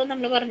പോവാണ്. സോ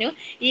നമ്മൾ പറഞ്ഞു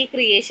ഈ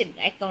ക്രിയേഷൻ,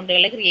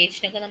 അക്കൗണ്ടുകളുടെ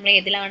ക്രിയേഷൻ ഒക്കെ നമ്മൾ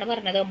ഏതിലാണ്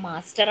പറഞ്ഞത്,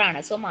 മാസ്റ്റർ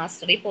ആണ്. സോ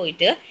മാസ്റ്ററിൽ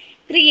പോയിട്ട്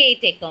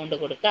ക്രിയേറ്റ് അക്കൗണ്ട്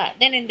കൊടുക്കുക.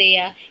 ദെൻ എന്ത്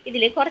ചെയ്യുക,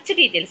 ഇതിൽ കുറച്ച്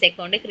ഡീറ്റെയിൽസ്,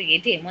 അക്കൗണ്ട്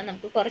ക്രിയേറ്റ് ചെയ്യുമ്പോൾ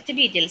നമുക്ക് കുറച്ച്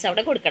ഡീറ്റെയിൽസ്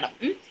അവിടെ കൊടുക്കണം.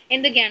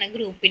 എന്തൊക്കെയാണ്,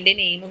 ഗ്രൂപ്പിന്റെ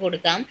നെയിം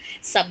കൊടുക്കാം,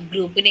 സബ്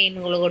ഗ്രൂപ്പ്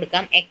നെയിമുകൾ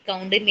കൊടുക്കാം,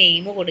 അക്കൗണ്ട്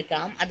നെയിം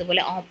കൊടുക്കാം,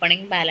 അതുപോലെ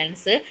ഓപ്പണിംഗ്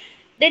ബാലൻസ്,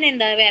 ദെൻ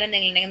എന്താ വേറെ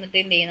എന്തെങ്കിലും ഉണ്ടെങ്കിൽ എന്നിട്ട്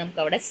എന്ത് ചെയ്യാം,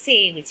 നമുക്ക് അവിടെ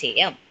സേവ്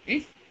ചെയ്യാം.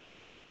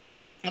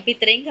 അപ്പൊ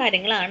ഇത്രയും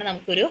കാര്യങ്ങളാണ്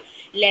നമുക്കൊരു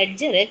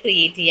ലെഡ്ജർ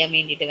ക്രിയേറ്റ് ചെയ്യാൻ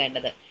വേണ്ടിയിട്ട്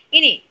വേണ്ടത്.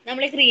 ഇനി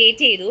നമ്മൾ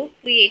ക്രിയേറ്റ്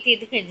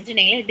ചെയ്ത്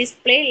കഴിഞ്ഞിട്ടുണ്ടെങ്കിൽ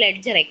ഡിസ്പ്ലേ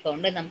ലെഡ്ജർ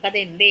അക്കൗണ്ട്, നമുക്കത്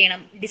എന്ത്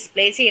ചെയ്യണം,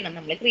 ഡിസ്പ്ലേ ചെയ്യണം.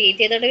 നമ്മൾ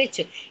ക്രിയേറ്റ് ചെയ്തോടെ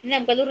വെച്ചു, ഇനി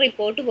നമുക്കത്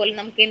റിപ്പോർട്ട് പോലെ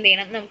നമുക്ക് എന്ത്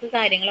ചെയ്യണം, നമുക്ക്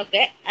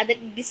കാര്യങ്ങളൊക്കെ അത്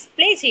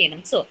ഡിസ്പ്ലേ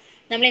ചെയ്യണം. സോ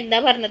നമ്മൾ എന്താ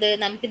പറഞ്ഞത്,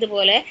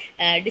 നമുക്കിതുപോലെ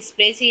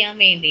ഡിസ്പ്ലേ ചെയ്യാൻ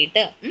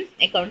വേണ്ടിയിട്ട്,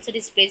 അക്കൗണ്ട്സ്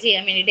ഡിസ്പ്ലേ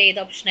ചെയ്യാൻ വേണ്ടിയിട്ട്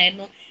ഏത് ഓപ്ഷൻ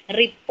ആയിരുന്നു,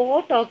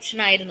 റിപ്പോർട്ട് ഓപ്ഷൻ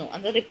ആയിരുന്നു.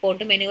 അത്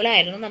റിപ്പോർട്ട്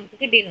മെനുവിലായിരുന്നു നമുക്ക്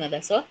കിട്ടിയിരുന്നത്.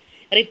 സോ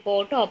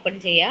റിപ്പോർട്ട് ഓപ്പൺ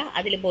ചെയ്യുക,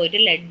 അതിൽ പോയിട്ട്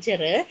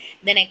ലെഡ്ജർ,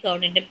 ദെൻ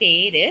അക്കൗണ്ടിന്റെ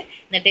പേര്,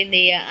 എന്നിട്ട് എന്ത്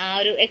ചെയ്യുക, ആ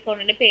ഒരു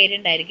അക്കൗണ്ടിന്റെ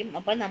പേരുണ്ടായിരിക്കും.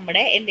 അപ്പൊ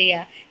നമ്മുടെ എന്ത്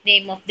ചെയ്യുക,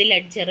 നെയിം ഓഫ് ദി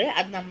ലെഡ്ജർ,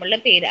 അത് നമ്മളുടെ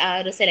പേര് ആ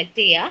ഒരു സെലക്ട്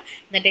ചെയ്യുക.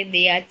 എന്നിട്ട് എന്ത്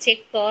ചെയ്യുക,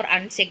 check or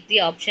uncheck the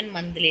option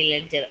monthly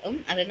ledger,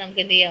 അത്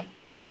നമുക്ക് എന്ത് ചെയ്യാം,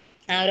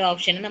 ആ ഒരു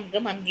ഓപ്ഷൻ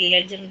നമുക്ക് മന്ത്ലി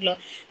ലെഡ്ജർ ഉണ്ടല്ലോ,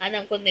 അത്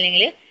നമുക്ക്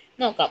ഒന്നില്ലെങ്കിൽ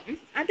നോക്കാം.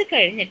 അത്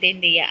കഴിഞ്ഞിട്ട്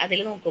എന്ത് ചെയ്യുക, അതിൽ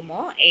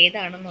നോക്കുമ്പോൾ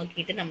ഏതാണെന്ന്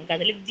നോക്കിയിട്ട് നമുക്ക്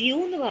അതിൽ വ്യൂ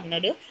എന്ന്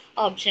പറഞ്ഞൊരു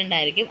ഓപ്ഷൻ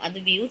ഉണ്ടായിരിക്കും. അത്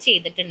വ്യൂ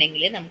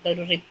ചെയ്തിട്ടുണ്ടെങ്കിൽ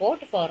നമുക്കൊരു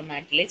റിപ്പോർട്ട്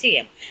ഫോർമാറ്റിൽ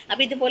ചെയ്യാം.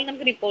 അപ്പൊ ഇതുപോലെ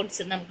നമുക്ക്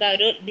റിപ്പോർട്ട്സ് നമുക്ക് ആ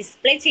ഒരു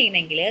ഡിസ്പ്ലേ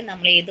ചെയ്യണമെങ്കിൽ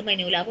നമ്മൾ ഏത്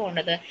മെനുവിലാണ്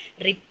പോകേണ്ടത്,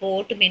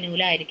 റിപ്പോർട്ട്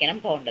മെനുവിലായിരിക്കണം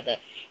പോകേണ്ടത്.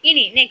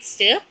 ഇനി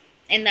നെക്സ്റ്റ്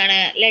എന്താണ്,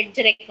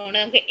 ലെഡ്ജർ അക്കൗണ്ട്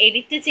നമുക്ക്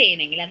എഡിറ്റ്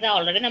ചെയ്യണമെങ്കിൽ, അത്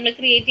ഓൾറെഡി നമ്മൾ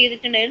ക്രിയേറ്റ്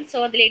ചെയ്തിട്ടുണ്ടായിരുന്നു. സോ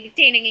അതിൽ എഡിറ്റ്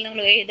ചെയ്യണമെങ്കിൽ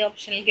നമ്മൾ ഏത്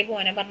ഓപ്ഷനിലേക്ക്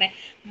പോകാനാണ് പറഞ്ഞത്,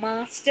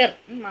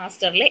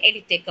 മാസ്റ്ററിൽ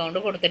എഡിറ്റ് അക്കൗണ്ട്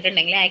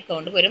കൊടുത്തിട്ടുണ്ടെങ്കിൽ ആ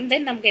അക്കൗണ്ട് വരും.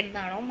 ദെൻ നമുക്ക്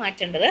എന്താണോ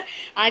മാറ്റേണ്ടത്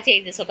ആ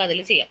ചേഞ്ചസ് ഒക്കെ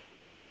അതിൽ ചെയ്യാം.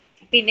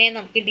 പിന്നെ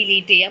നമുക്ക്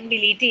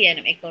ഡിലീറ്റ്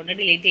ചെയ്യാനും അക്കൗണ്ട്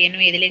ഡിലീറ്റ്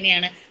ചെയ്യാനും ഏതിൽ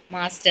തന്നെയാണ്,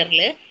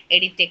 മാസ്റ്ററിൽ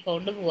എഡിറ്റ്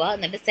അക്കൗണ്ട് പോവുക,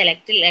 എന്നിട്ട്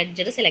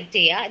ലെഡ്ജർ സെലക്ട്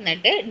ചെയ്യുക,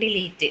 എന്നിട്ട്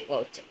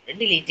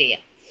ഡിലീറ്റ് ചെയ്യുക.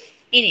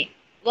 ഇനി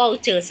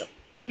vouchers,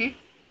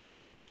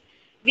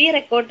 V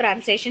record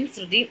transaction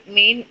through the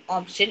main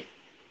option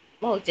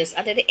vouchers,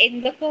 അതായത്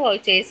എന്തൊക്കെ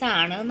വൗച്ചേഴ്സ്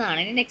ആണ്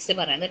എന്നാണ് നെക്സ്റ്റ്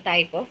പറയുന്നത്.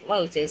 ടൈപ്പ് ഓഫ്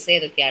വൗച്ചേഴ്സ്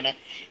ഏതൊക്കെയാണ്,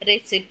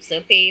 receipts,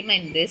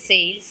 payment,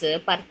 sales,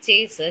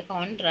 purchase,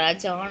 contra,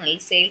 journal,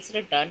 sales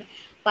return,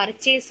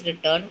 purchase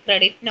return,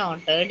 credit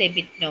note,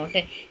 debit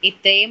not,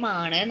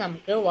 ഇത്രയുമാണ്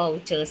നമുക്ക്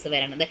വൗച്ചേഴ്സ്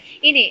വരണത്.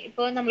 ഇനി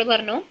ഇപ്പോൾ നമ്മൾ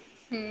പറഞ്ഞു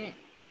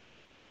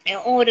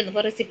ഓരോന്ന്,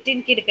 ഇപ്പോൾ റിസിപ്റ്റ്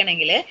എനിക്ക്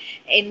എടുക്കണമെങ്കിൽ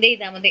എന്ത്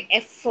ചെയ്താൽ മതി,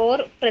 F4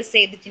 പ്രസ്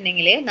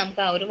ചെയ്തിട്ടുണ്ടെങ്കിൽ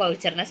നമുക്ക് ആ ഒരു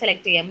വൗച്ചറിനെ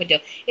സെലക്ട് ചെയ്യാൻ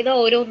പറ്റും. ഇത്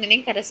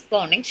ഓരോന്നിനെയും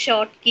കറസ്പോണ്ടിങ്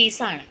ഷോർട്ട്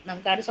കീസ് ആണ്.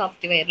 നമുക്ക് ആ ഒരു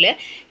സോഫ്റ്റ്വെയറിൽ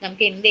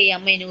നമുക്ക് എന്ത്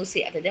ചെയ്യാം,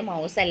 മെനൂസ്, അതായത്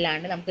മൗസ്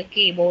അല്ലാണ്ട് നമുക്ക്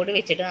കീബോർഡ്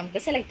വെച്ചിട്ട്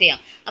നമുക്ക് സെലക്ട്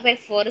ചെയ്യാം. അപ്പോൾ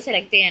F4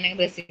 സെലക്ട്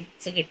ചെയ്യുകയാണെങ്കിൽ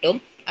റെസിപ്റ്റ്സ് കിട്ടും.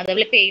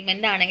 അതുപോലെ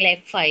പേയ്മെന്റ് ആണെങ്കിൽ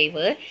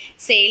F5,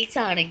 സെയിൽസ്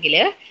ആണെങ്കിൽ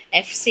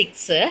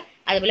F6,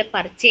 അതുപോലെ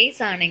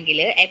പർച്ചേസ്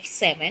ആണെങ്കിൽ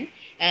F7,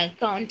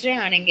 കോൺട്ര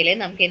ആണെങ്കിൽ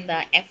നമുക്ക് എന്താ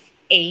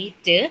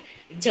F8,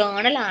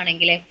 ജേണൽ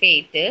ആണെങ്കിൽ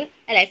F8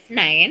 അല്ല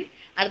F9,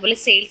 അതുപോലെ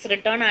സെയിൽസ്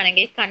റിട്ടേൺ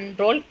ആണെങ്കിൽ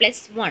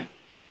Ctrl+1,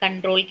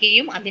 കൺട്രോൾ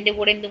കീയും അതിന്റെ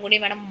കൂടെ എന്തും കൂടി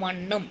വേണം,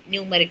 1ഉം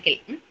ന്യൂമറിക്കൽ,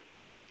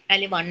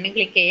 അതിൽ 1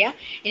 ക്ലിക്ക് ചെയ്യുക.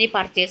 ഇനി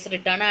പർച്ചേസ്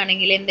റിട്ടേൺ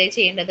ആണെങ്കിൽ എന്താ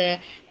ചെയ്യേണ്ടത്,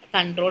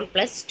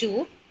 Ctrl+2,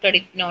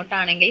 ക്രെഡിറ്റ് നോട്ട്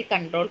ആണെങ്കിൽ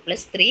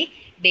Ctrl+3,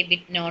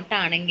 ഡെബിറ്റ് നോട്ട്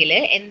ആണെങ്കിൽ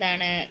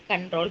എന്താണ്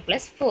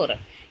Ctrl+4.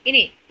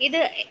 ഇനി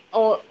ഇത്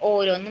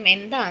ഓരോന്നും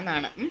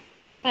എന്താണെന്നാണ്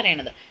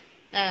പറയണത്.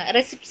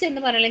 റെസിപ്റ്റ്സ്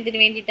എന്ന് പറയുന്നത് എന്തിനു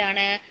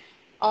വേണ്ടിയിട്ടാണ്,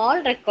 all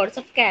records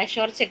of cash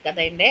or check,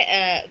 അതായത്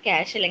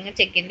ക്യാഷ് അല്ലെങ്കിൽ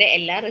ചെക്കിന്റെ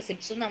എല്ലാ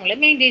റെസിപ്റ്റ്സും നമ്മൾ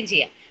മെയിൻറ്റെയിൻ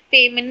ചെയ്യാം.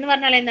 പേയ്മെന്റ് എന്ന്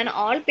പറഞ്ഞാൽ എന്താണ്,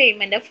 all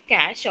payment of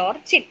cash or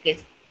check.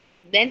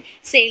 Then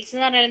sales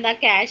എന്ന് പറഞ്ഞാൽ എന്താ,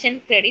 cash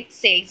and credit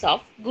sales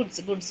of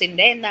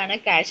ഗുഡ്സിന്റെ എന്താണ്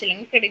ക്യാഷ്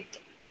അല്ലെങ്കിൽ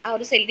ക്രെഡിറ്റ് ആ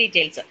ഒരു സെൽ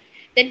ഡീറ്റെയിൽസ്.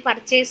 ദെൻ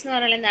പർച്ചേസ് എന്ന്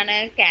പറഞ്ഞാൽ എന്താണ്,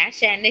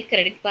 cash and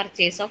credit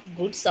purchase of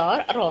goods or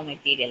raw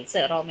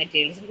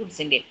materials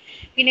ഗുഡ്സിന്റെ.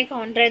 പിന്നെ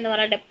കോൺട്ര എന്ന്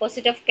പറഞ്ഞാൽ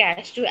deposit of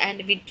cash two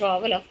and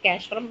withdrawal of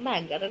cash from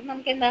bank, അതായത്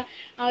നമുക്ക് എന്താ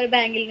ആ ഒരു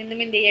ബാങ്കിൽ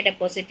നിന്നും എന്ത് ചെയ്യുക,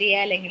 ഡെപ്പോസിറ്റ്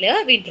ചെയ്യുക അല്ലെങ്കിൽ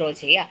വിഡ്രോ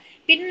ചെയ്യുക.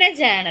 പിന്നെ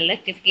journal,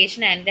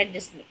 rectification and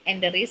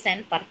entries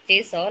and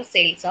purchase or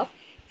sales of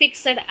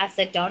fixed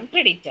asset on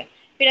credit.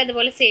 പിന്നെ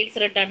അതുപോലെ സെയിൽസ്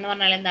റിട്ടേൺ എന്ന്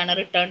പറഞ്ഞാൽ എന്താണ്,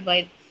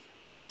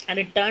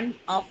 return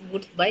of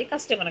goods by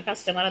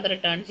customer അത്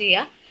റിട്ടേൺ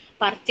ചെയ്യുക.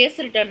 പർച്ചേസ്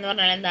റിട്ടേൺ എന്ന്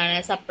പറഞ്ഞാൽ എന്താണ്,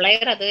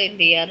 സപ്ലയർ അത്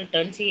എന്ത് ചെയ്യുക,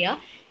 റിട്ടേൺ ചെയ്യുക.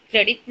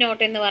 ക്രെഡിറ്റ്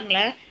നോട്ട് എന്ന്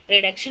പറഞ്ഞാൽ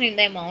reduction in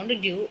the amount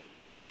due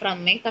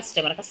from A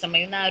കസ്റ്റമറിൽ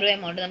നിന്ന് ആ ഒരു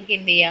എമൗണ്ട് നമുക്ക്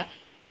എന്ത് ചെയ്യുക,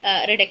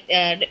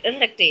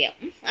 റിഡക്ട് ചെയ്യാം.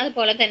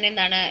 അതുപോലെ തന്നെ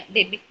എന്താണ്,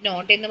 ഡെബിറ്റ്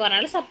നോട്ട് എന്ന്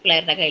പറഞ്ഞാൽ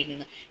സപ്ലയറുടെ കയ്യിൽ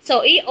നിന്ന്. സോ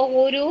ഈ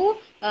ഓരോ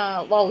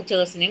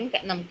വൗച്ചേഴ്സിനും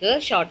നമുക്ക്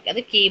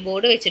അത്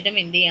കീബോർഡ് വെച്ചിട്ടും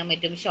എന്ത് ചെയ്യാൻ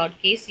പറ്റും, ഷോർട്ട്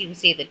കീസ്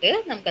യൂസ് ചെയ്തിട്ട്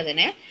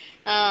നമുക്കതിനെ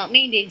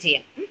മെയിൻറ്റെയിൻ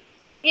ചെയ്യാം.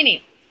 ഇനി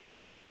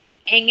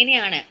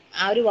എങ്ങനെയാണ്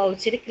ആ ഒരു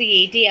വൗച്ചർ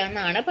ക്രിയേറ്റ്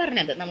ചെയ്യാന്നാണ്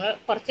പറഞ്ഞത്. നമ്മൾ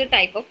കുറച്ച്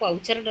ടൈപ്പ് ഓഫ്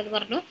വൗച്ചർ ഉണ്ടെന്ന്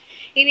പറഞ്ഞു.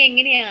 ഇനി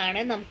എങ്ങനെയാണ്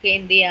നമുക്ക്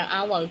എന്ത് ചെയ്യുക, ആ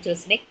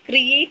വൗച്ചേഴ്സിനെ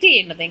ക്രിയേറ്റ്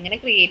ചെയ്യേണ്ടത്, എങ്ങനെ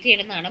ക്രിയേറ്റ്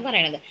ചെയ്യണമെന്നാണ്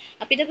പറയണത്.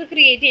 അപ്പൊ ഇതൊക്കെ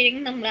ക്രിയേറ്റ്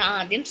ചെയ്യണമെങ്കിൽ നമ്മൾ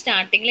ആദ്യം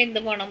സ്റ്റാർട്ടിങ്ങിൽ എന്ത്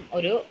വേണം,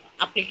 ഒരു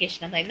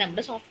ആപ്ലിക്കേഷൻ, അതായത്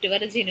നമ്മുടെ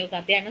സോഫ്റ്റ്വെയർ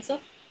ജിനുകാത്തയാണ്. സോ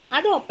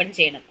അത് ഓപ്പൺ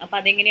ചെയ്യണം. അപ്പൊ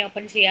അതെങ്ങനെ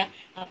ഓപ്പൺ ചെയ്യുക,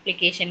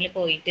 ആപ്ലിക്കേഷനിൽ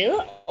പോയിട്ട്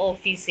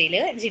ഓഫീസിൽ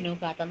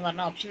ജിനുകാത്ത എന്ന്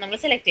പറഞ്ഞ ഓപ്ഷൻ നമ്മൾ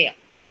സെലക്ട് ചെയ്യാം.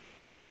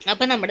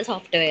 അപ്പം നമ്മുടെ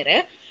സോഫ്റ്റ്വെയർ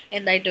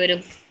എന്തായിട്ട്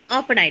വരും,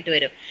 ഓപ്പൺ ആയിട്ട്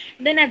വരും.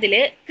 ദെൻ അതിൽ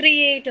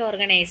ക്രിയേറ്റ്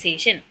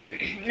ഓർഗനൈസേഷൻ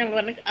നമ്മൾ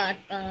പറഞ്ഞ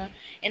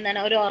എന്താണ്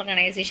ഒരു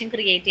ഓർഗനൈസേഷൻ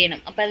ക്രിയേറ്റ് ചെയ്യണം.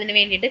 അപ്പോൾ അതിന്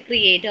വേണ്ടിയിട്ട്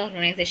ക്രിയേറ്റ്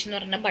ഓർഗനൈസേഷൻ എന്ന്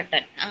പറഞ്ഞ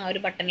ബട്ടൺ, ആ ഒരു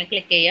ബട്ടണിൽ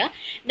ക്ലിക്ക് ചെയ്യുക.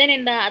 ദെൻ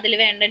എന്താ അതിൽ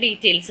വേണ്ട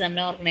ഡീറ്റെയിൽസ്,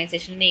 നമ്മുടെ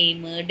ഓർഗനൈസേഷൻ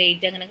നെയിം,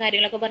 ഡേറ്റ്, അങ്ങനെ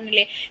കാര്യങ്ങളൊക്കെ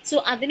പറഞ്ഞില്ലേ. സോ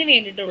അതിന്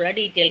വേണ്ടിയിട്ടുള്ള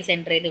ഡീറ്റെയിൽസ്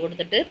എൻ്റർ ചെയ്ത്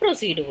കൊടുത്തിട്ട്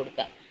പ്രൊസീഡ്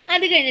കൊടുക്കുക.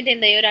 അത് കഴിഞ്ഞിട്ട്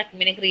എന്താ ഒരു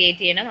അഡ്മിനെ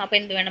ക്രിയേറ്റ് ചെയ്യണം. അപ്പോൾ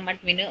എന്ത് വേണം,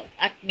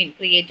 അഡ്മിൻ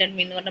ക്രിയേറ്റ്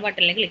അഡ്മിൻ എന്ന് പറഞ്ഞ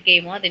ബട്ടണിൽ ക്ലിക്ക്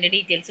ചെയ്യുമ്പോൾ അതിൻ്റെ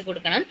ഡീറ്റെയിൽസ്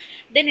കൊടുക്കണം.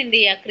 ദെൻ എന്ത്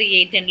ചെയ്യുക,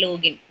 ക്രിയേറ്റ് ആൻഡ്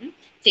ലോഗിൻ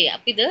ചെയ്യാം.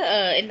 അപ്പം ഇത്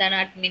എന്താണ്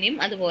അഡ്മിനും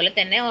അതുപോലെ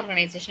തന്നെ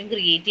ഓർഗനൈസേഷൻ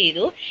ക്രിയേറ്റ്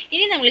ചെയ്തു.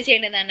 ഇനി നമ്മൾ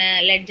ചെയ്യേണ്ടതാണ്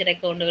ലെഡ്ജർ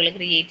അക്കൗണ്ടുകൾ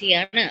ക്രിയേറ്റ്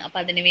ചെയ്യാണ്. അപ്പം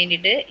അതിന്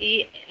വേണ്ടിയിട്ട് ഈ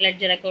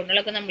ലെഡ്ജർ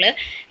അക്കൗണ്ടുകളൊക്കെ നമ്മൾ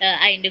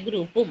അതിൻ്റെ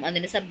ഗ്രൂപ്പും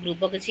അതിൻ്റെ സബ്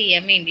ഗ്രൂപ്പും ഒക്കെ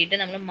ചെയ്യാൻ വേണ്ടിയിട്ട്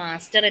നമ്മൾ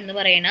മാസ്റ്റർ എന്ന്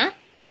പറയുന്ന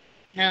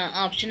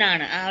ഓപ്ഷൻ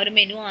ആണ്, ആ ഒരു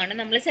മെനു ആണ്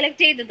നമ്മൾ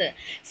സെലക്ട് ചെയ്തത്.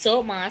 സോ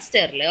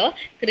മാസ്റ്ററിലോ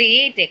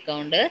ക്രിയേറ്റ്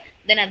അക്കൗണ്ട്,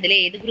 ദെൻ അതിൽ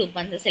ഏത്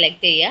ഗ്രൂപ്പാണ്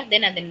സെലക്ട് ചെയ്യുക,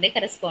 ദെൻ അതിൻ്റെ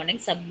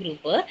കറസ്പോണ്ടിങ് സബ്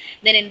ഗ്രൂപ്പ്,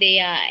 ദെൻ എന്ത്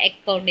ചെയ്യുക,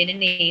 അക്കൗണ്ടിൻ്റെ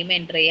നെയിം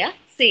എൻ്റർ ചെയ്യുക,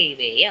 സേവ്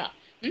ചെയ്യുക.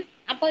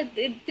 അപ്പോൾ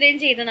ഇത്രയും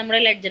ചെയ്ത് നമ്മുടെ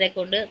ലെഡ്ജർ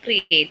അക്കൗണ്ട്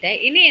ക്രിയേറ്റ് ആയി.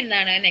 ഇനി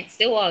എന്താണ്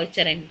നെക്സ്റ്റ്,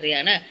 വൗച്ചർ എൻട്രി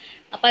ആണ്.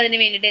 അപ്പോൾ അതിന്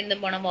വേണ്ടിയിട്ട് എന്തും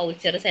പോകണം,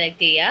 വൗച്ചർ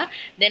സെലക്ട് ചെയ്യുക.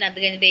 ദെൻ അത്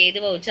കഴിഞ്ഞിട്ട് ഏത്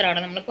വൗച്ചറാണോ,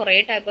 നമ്മൾ കുറേ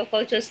ടൈപ്പ് ഓഫ്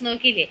വൗച്ചേഴ്സ്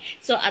നോക്കിയില്ലേ.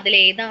 സോ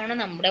അതിലേതാണോ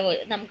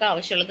നമുക്ക്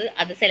ആവശ്യമുള്ളത്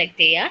അത്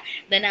സെലക്ട് ചെയ്യുക.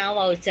 ദെൻ ആ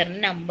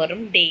വൗച്ചറിന്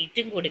നമ്പറും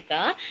ഡേറ്റും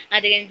കൊടുക്കുക.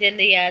 അത് കഴിഞ്ഞിട്ട്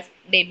എന്ത് ചെയ്യുക,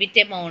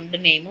 ഡെബിറ്റ് എമൗണ്ട്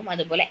നെയിമും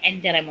അതുപോലെ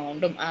എൻ്റർ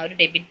എമൗണ്ടും, ആ ഒരു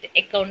ഡെബിറ്റ്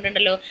അക്കൗണ്ട്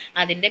ഉണ്ടല്ലോ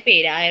അതിൻ്റെ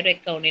പേര്, ആ ഒരു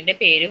അക്കൗണ്ടിൻ്റെ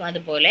പേരും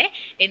അതുപോലെ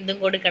എന്തും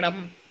കൊടുക്കണം,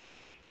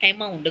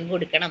 എമൗണ്ടും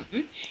കൊടുക്കണം.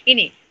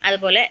 ഇനി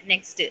അതുപോലെ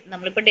നെക്സ്റ്റ്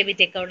നമ്മളിപ്പോൾ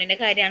ഡെബിറ്റ് അക്കൗണ്ടിൻ്റെ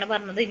കാര്യമാണ്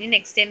പറഞ്ഞത്. ഇനി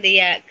നെക്സ്റ്റ് എന്ത്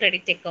ചെയ്യുക,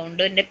 ക്രെഡിറ്റ്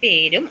അക്കൗണ്ടിൻ്റെ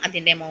പേരും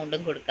അതിൻ്റെ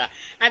എമൗണ്ടും കൊടുക്കുക.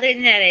 അത്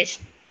കഴിഞ്ഞ്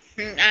നരേഷൻ,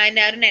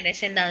 അതിൻ്റെ ആ ഒരു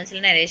നരേഷൻ എന്താണെന്ന്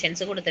വെച്ചാൽ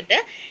നരേഷൻസ് കൊടുത്തിട്ട്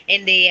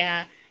എന്ത്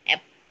ചെയ്യുക,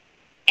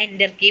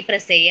 എൻ്റർ കീ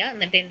പ്രസ് ചെയ്യുക.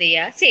 എന്നിട്ട് എന്ത്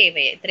ചെയ്യുക, സേവ്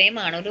ചെയ്യുക.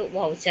 ഇത്രയുമാണ് ഒരു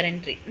വൗച്ചർ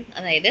എൻട്രി.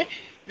 അതായത്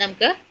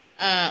നമുക്ക്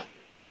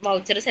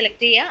വൗച്ചർ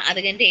സെലക്ട് ചെയ്യുക, അത്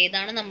കഴിഞ്ഞിട്ട്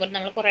ഏതാണ് നമ്പർ,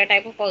 നമ്മൾ കുറേ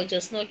ടൈപ്പ് ഓഫ്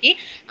വൗച്ചേഴ്സ് നോക്കി,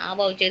 ആ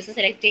വൗച്ചേഴ്സ്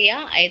സെലക്ട്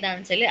ചെയ്യുക,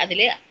 ഏതാണെന്ന് വെച്ചാൽ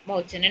അതിൽ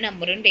വൗച്ചറിൻ്റെ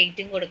നമ്പറും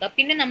ഡേറ്റും കൊടുക്കുക.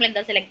 പിന്നെ നമ്മൾ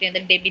എന്താ സെലക്ട്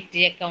ചെയ്യുന്നത്,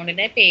 ഡെബിറ്റ്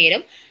അക്കൗണ്ടിൻ്റെ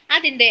പേരും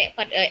അതിൻ്റെ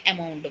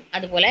എമൗണ്ടും,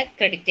 അതുപോലെ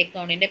ക്രെഡിറ്റ്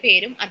അക്കൗണ്ടിൻ്റെ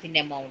പേരും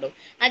അതിൻ്റെ എമൗണ്ടും.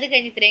 അത്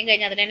കഴിഞ്ഞ് ഇത്രയും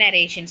കഴിഞ്ഞ് അതിൻ്റെ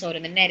നരേഷൻസ്,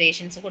 ഓരോന്നിൻ്റെ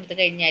നരേഷൻസ് കൊടുത്തു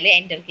കഴിഞ്ഞാൽ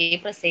എൻ്റർ കീ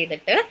പ്രസ്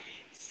ചെയ്തിട്ട്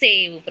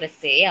സേവ്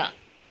പ്രസ് ചെയ്യുക.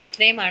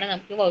 ഇത്രയുമാണ്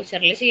നമുക്ക്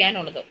വൗച്ചറിൽ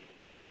ചെയ്യാനുള്ളത്.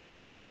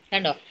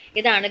 കണ്ടോ,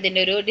 ഇതാണ് ഇതിൻ്റെ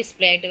ഒരു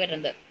ഡിസ്പ്ലേ ആയിട്ട്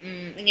വരുന്നത്.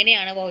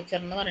 ഇങ്ങനെയാണ് വൗച്ചർ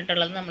എന്ന്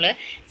പറഞ്ഞിട്ടുള്ളത് നമ്മൾ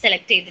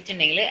സെലക്ട്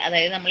ചെയ്തിട്ടുണ്ടെങ്കിൽ,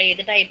 അതായത് നമ്മൾ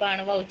ഏത്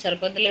ടൈപ്പാണ് വൗച്ചർ,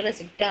 ഇപ്പോൾ ഇതിൽ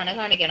റെസിപ്റ്റ് ആണ്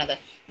കാണിക്കണത്.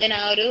 ഞാൻ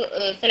ആ ഒരു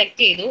സെലക്ട്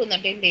ചെയ്തു.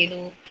 എന്നിട്ട് എന്ത്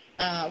ചെയ്തു,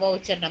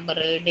 വൗച്ചർ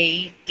നമ്പർ,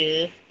 ഡേറ്റ്,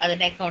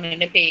 അതിൻ്റെ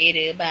അക്കൗണ്ടിൻ്റെ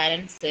പേര്,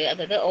 ബാലൻസ്,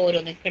 അതായത്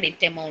ഓരോന്ന്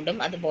ക്രെഡിറ്റ് എമൗണ്ടും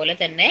അതുപോലെ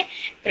തന്നെ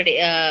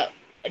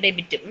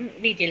ഡെബിറ്റും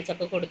ഡീറ്റെയിൽസ്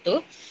ഒക്കെ കൊടുത്തു.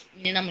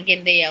 ഇനി നമുക്ക്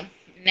എന്ത് ചെയ്യാം,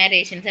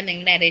 നരേഷൻസ്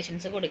എന്തെങ്കിലും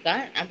നരേഷൻസ്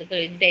കൊടുക്കാം. അത്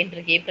കഴിഞ്ഞിട്ട്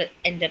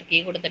എൻ്റർ കീ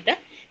കൊടുത്തിട്ട്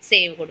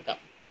സേവ് കൊടുക്കാം.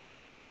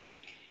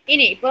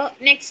 ഇനി ഇപ്പോൾ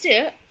next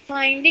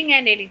finding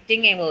and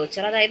editing A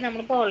voucher, അതായത്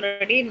നമ്മളിപ്പോൾ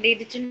ഓൾറെഡി എന്ത്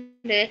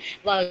ചെയ്തിട്ടുണ്ട്,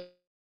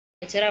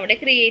 വൗച്ചർ അവിടെ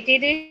ക്രിയേറ്റ്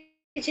ചെയ്ത്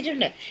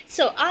വെച്ചിട്ടുണ്ട്.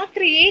 സോ ആ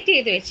ക്രിയേറ്റ്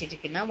ചെയ്ത്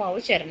വെച്ചിരിക്കുന്ന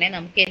വൗച്ചറിനെ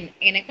നമുക്ക്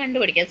ഇങ്ങനെ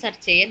കണ്ടുപിടിക്കാം,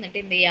 സെർച്ച് ചെയ്യുക. എന്നിട്ട്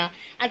എന്ത്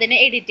ചെയ്യുക, അതിനെ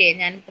എഡിറ്റ്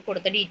ചെയ്യാം. ഞാൻ ഇപ്പോൾ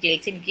കൊടുത്ത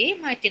ഡീറ്റെയിൽസ് എനിക്ക്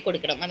മാറ്റി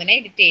കൊടുക്കണം, അതിനെ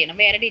എഡിറ്റ് ചെയ്യണം,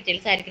 വേറെ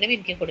ഡീറ്റെയിൽസ് ആയിരിക്കണം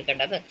എനിക്ക്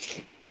കൊടുക്കേണ്ടത്,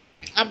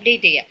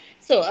 അപ്ഡേറ്റ് ചെയ്യുക.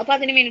 സോ അപ്പോൾ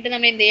അതിന് വേണ്ടിയിട്ട്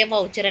നമ്മൾ എന്ത് ചെയ്യാം,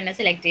 വൗച്ചർ തന്നെ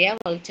സെലക്ട്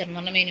ചെയ്യുക. വൗച്ചർ എന്ന്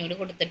പറഞ്ഞ മെനുവിൽ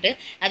കൊടുത്തിട്ട്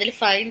അതിൽ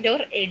ഫൈൻഡ്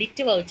ഓർ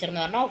എഡിറ്റ് വൗച്ചർ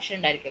എന്ന് പറഞ്ഞ ഓപ്ഷൻ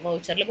ഉണ്ടായിരിക്കും.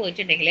 വൗച്ചറിൽ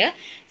പോയിട്ടുണ്ടെങ്കിൽ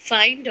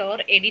ഫൈൻഡ് ഓർ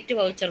എഡിറ്റ്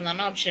വൗച്ചർ എന്ന്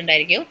പറഞ്ഞ ഓപ്ഷൻ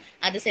ഉണ്ടായിരിക്കും.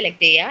 അത്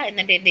സെലക്ട് ചെയ്യുക.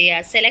 എന്നിട്ട് എന്ത്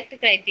ചെയ്യുക, select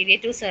criteria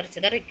to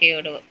search the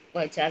required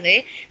voucher. അത്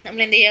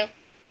നമ്മൾ എന്ത് ചെയ്യുക,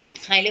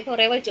 അതിൽ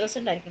കുറേ വൗച്ചേഴ്സ്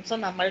ഉണ്ടായിരിക്കും. സോ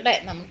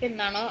നമുക്ക്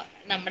എന്താണോ,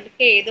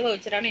 നമ്മൾക്ക് ഏത്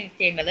വൗച്ചറാണ്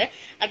എഡിറ്റ് ചെയ്യേണ്ടത്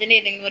അതിൻ്റെ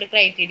ഏതെങ്കിലും ഒരു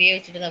ക്രൈറ്റീരിയ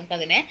വെച്ചിട്ട് നമുക്ക്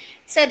അതിനെ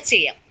സെർച്ച്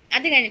ചെയ്യാം.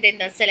 അത് കഴിഞ്ഞിട്ട്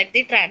എന്താ, select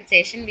the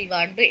transaction we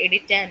want to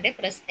edit and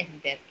press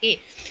enter key.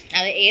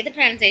 അത് ഏത്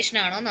ട്രാൻസാക്ഷൻ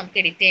ആണോ നമുക്ക്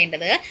എഡിറ്റ്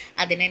ചെയ്യേണ്ടത്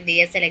അതിനെ എന്ത്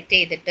ചെയ്യുക, സെലക്ട്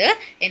ചെയ്തിട്ട്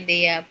എന്ത്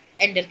ചെയ്യുക,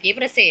 എൻ്റർ കീ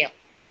പ്രസ് ചെയ്യാം.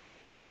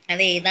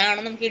 അത് ഏതാണോ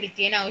നമുക്ക് എഡിറ്റ്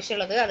ചെയ്യാൻ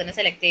ആവശ്യമുള്ളത് അതിനെ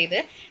സെലക്ട് ചെയ്ത്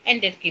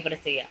എൻ്റർ കീ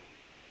പ്രസ് ചെയ്യുക.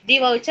 The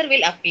voucher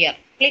will appear,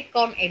 click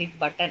on edit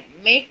button,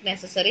 make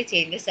necessary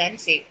changes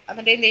and save.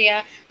 എന്നിട്ട് എന്ത്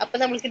ചെയ്യുക, അപ്പോൾ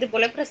നമ്മൾക്ക്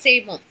ഇതുപോലെ പ്രസ്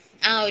ചെയ്യുമ്പോൾ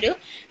ആ ഒരു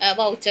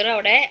വൗച്ചർ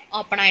അവിടെ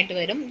ഓപ്പൺ ആയിട്ട്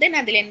വരും. ദെൻ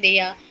അതിൽ എന്ത്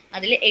ചെയ്യുക,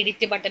 അതിൽ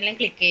എഡിറ്റ് ബട്ടണിൽ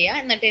ക്ലിക്ക് ചെയ്യുക.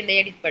 എന്നിട്ട് എന്ത്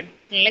ചെയ്യുക, എഡിറ്റ്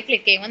ബട്ടണിൽ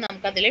ക്ലിക്ക് ചെയ്യുമ്പോൾ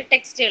നമുക്ക് അതിൽ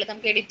ടെക്സ്റ്റുകൾ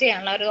നമുക്ക് എഡിറ്റ്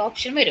ചെയ്യാനുള്ള ഒരു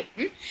ഓപ്ഷൻ വരും.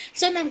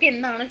 സോ നമുക്ക്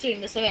എന്താണോ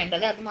ചേഞ്ചസ്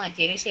വേണ്ടത് അത്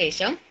മാറ്റിയതിന്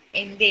ശേഷം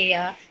എന്ത്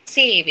ചെയ്യുക,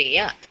 സേവ്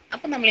ചെയ്യുക.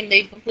 അപ്പം നമ്മൾ എന്ത്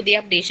ചെയ്യും, ഇപ്പം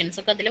പുതിയ അപ്ഡേഷൻസ്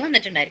ഒക്കെ അതിൽ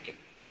വന്നിട്ടുണ്ടായിരിക്കും.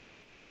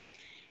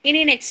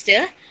 ഇനി നെക്സ്റ്റ്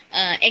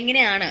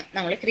എങ്ങനെയാണ്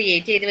നമ്മൾ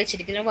ക്രിയേറ്റ് ചെയ്ത്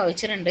വെച്ചിരിക്കുന്ന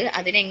വൗച്ചർ ഉണ്ട്,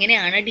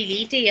 അതിനെങ്ങനെയാണ്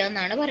ഡിലീറ്റ് ചെയ്യുക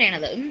എന്നാണ്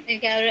പറയണത്.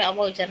 എനിക്ക് ആ ഒരു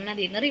വൗച്ചറിനെ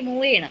അതിൽ നിന്ന്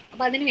റിമൂവ് ചെയ്യണം.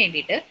 അപ്പോൾ അതിന്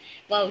വേണ്ടിയിട്ട്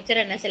വൗച്ചർ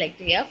തന്നെ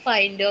സെലക്ട് ചെയ്യുക,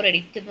 ഫൈൻഡ് ഓർ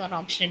എഡിറ്റ് എന്ന്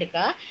പറഞ്ഞ ഓപ്ഷൻ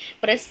എടുക്കുക,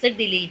 പ്രസ്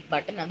ഡിലീറ്റ്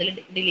ബട്ടൺ, അതിൽ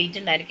ഡിലീറ്റ്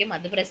ഉണ്ടായിരിക്കും,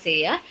 അത് പ്രസ്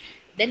ചെയ്യുക.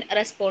 Then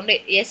respond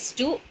yes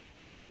to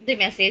the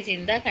message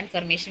in the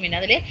confirmation പിന്നെ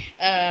അതിൽ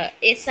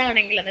യെസ്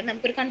ആണെങ്കിൽ അത്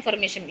നമുക്കൊരു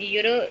കൺഫർമേഷൻ, ഈ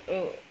ഒരു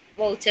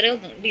വൗച്ചർ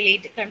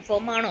ഡിലീറ്റ്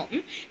കൺഫേം ആണോ,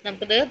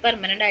 നമുക്കത്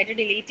പെർമനൻ്റ് ആയിട്ട്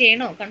ഡിലീറ്റ്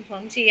ചെയ്യണോ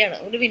കൺഫേം ചെയ്യണോ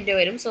ഒരു വിൻഡോ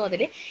വരും. സോ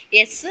അതിൽ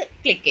യെസ്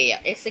ക്ലിക്ക് ചെയ്യാം.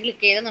 യെസ്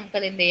ക്ലിക്ക് ചെയ്താൽ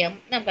നമുക്കത് എന്ത് ചെയ്യാം,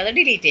 നമുക്കത്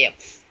ഡിലീറ്റ് ചെയ്യാം.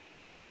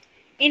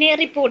 ഇനി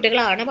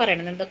റിപ്പോർട്ടുകളാണ്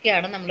പറയുന്നത്,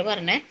 എന്തൊക്കെയാണ് നമ്മൾ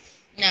പറഞ്ഞ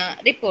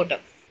റിപ്പോർട്ട്.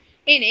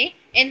 ഇനി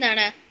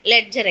എന്താണ്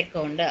ലെഡ്ജർ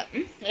അക്കൗണ്ട്.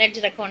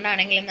 ലെഡ്ജർ അക്കൗണ്ട്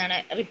ആണെങ്കിൽ എന്താണ്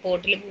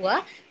റിപ്പോർട്ടിൽ പോവുക,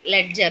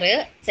 ledger,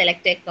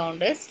 select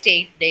account,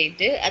 state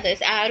date, അത്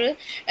ആ ഒരു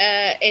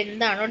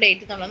എന്താണോ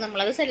ഡേറ്റ് എന്നുള്ളത്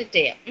നമ്മളത് സെറ്റ്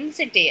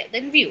ചെയ്യുക.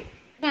 ദെൻ വ്യൂ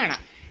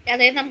കാണാം.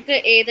 അതായത് നമുക്ക്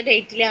ഏത്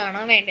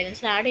ഡേറ്റിലാണോ വേണ്ടതെന്ന്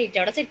വെച്ചാൽ ആ ഡേറ്റ്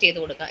അവിടെ സെറ്റ് ചെയ്ത്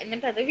കൊടുക്കുക,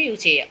 എന്നിട്ട് അത് വ്യൂ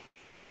ചെയ്യാം.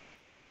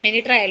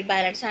 ഇനി ട്രയൽ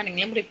ബാലൻസ്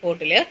ആണെങ്കിലും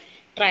റിപ്പോർട്ടിൽ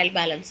ട്രയൽ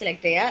ബാലൻസ്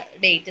സെലക്ട് ചെയ്യുക,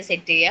 ഡേറ്റ്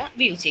സെറ്റ് ചെയ്യുക,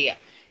 വ്യൂ ചെയ്യുക.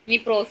 ഇനി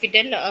പ്രോഫിറ്റ്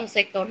ആൻഡ് ലോസ്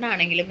അക്കൗണ്ട്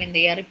ആണെങ്കിലും എന്ത്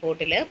ചെയ്യുക,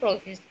 റിപ്പോർട്ടിൽ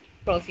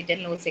profit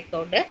and loss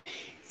account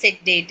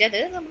set date, അത്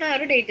നമ്മുടെ ആ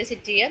ഒരു ഡേറ്റ്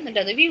സെറ്റ് ചെയ്യുക,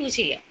 എന്നിട്ട് അത് വ്യൂ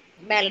ചെയ്യുക.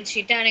 ബാലൻസ്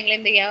ഷീറ്റ് ആണെങ്കിൽ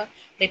എന്ത്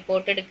ചെയ്യുക,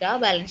 റിപ്പോർട്ട് എടുക്കുക,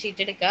 ബാലൻസ്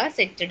ഷീറ്റ് എടുക്കുക,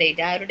 സെറ്റ്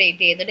ഡേറ്റ്, ആ ഒരു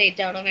ഡേറ്റ് ഏത്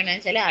ഡേറ്റ് ആണോ വേണമെന്ന്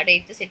വെച്ചാൽ ആ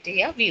ഡേറ്റ് സെറ്റ്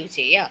ചെയ്യുക, വ്യൂ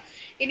ചെയ്യുക.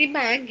 ഇനി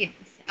ബാങ്കിങ്.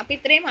 അപ്പൊ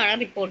ഇത്രയുമാണ്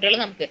റിപ്പോർട്ടുകൾ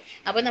നമുക്ക്.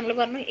 അപ്പൊ നമ്മൾ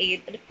പറഞ്ഞു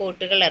ഏത്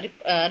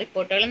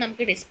റിപ്പോർട്ടുകൾ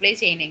നമുക്ക് ഡിസ്പ്ലേ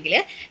ചെയ്യണമെങ്കിൽ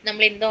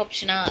നമ്മൾ എന്ത്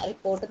ഓപ്ഷനാ,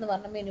 റിപ്പോർട്ട് എന്ന്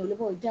പറഞ്ഞ മെനുവിൽ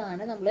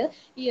പോയിട്ടാണ് നമ്മൾ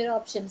ഈ ഒരു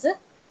ഓപ്ഷൻസ്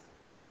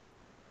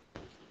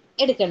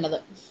എടുക്കേണ്ടത്.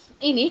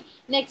 ഇനി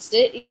നെക്സ്റ്റ്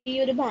ഈ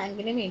ഒരു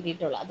ബാങ്കിന്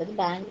വേണ്ടിയിട്ടുള്ള, അതായത്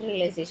ബാങ്ക്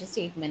റിയലൈസേഷൻ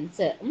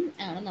സ്റ്റേറ്റ്മെന്റ്സ്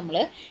ആണ് നമ്മൾ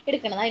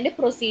എടുക്കുന്നത്. അതിന്റെ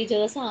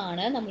പ്രൊസീജിയേഴ്സ്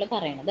ആണ് നമ്മൾ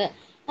പറയണത്.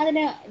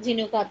 അതിന്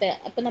ജിനു ഖാത്ത,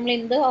 ഇപ്പൊ നമ്മൾ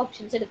എന്ത്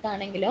ഓപ്ഷൻസ്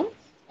എടുക്കുകയാണെങ്കിലും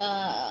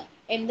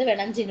എന്ത്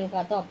വേണം, ജിനു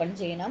ഖാത്ത ഓപ്പൺ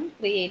ചെയ്യണം,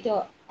 ക്രിയേറ്റ്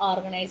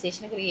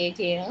ഓർഗനൈസേഷൻ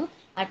ക്രിയേറ്റ് ചെയ്യണം,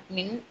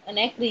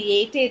 അഡ്മിനെ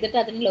ക്രിയേറ്റ് ചെയ്തിട്ട്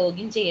അതിന്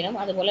ലോഗിൻ ചെയ്യണം,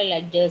 അതുപോലെ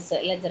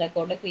ലെഡ്ജർ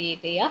അക്കൗണ്ട്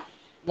ക്രിയേറ്റ് ചെയ്യുക,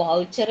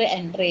 വൗച്ചർ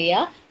എൻ്റർ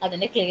ചെയ്യുക,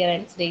 അതിൻ്റെ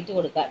ക്ലിയറൻസ് ഡേറ്റ്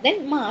കൊടുക്കുക. ദെൻ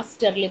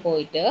മാസ്റ്ററിൽ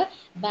പോയിട്ട്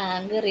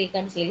ബാങ്ക്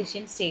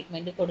റീകൺസിലേഷൻ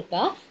സ്റ്റേറ്റ്മെന്റ്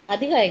കൊടുക്കുക.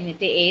 അത്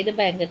കഴിഞ്ഞിട്ട് ഏത്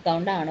ബാങ്ക്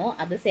അക്കൗണ്ട് ആണോ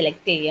അത്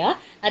സെലക്ട് ചെയ്യുക.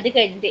 അത്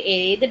കഴിഞ്ഞിട്ട്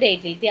ഏത്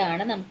ഡേറ്റിലത്തെ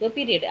ആണ് നമുക്ക്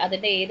പീരീഡ്,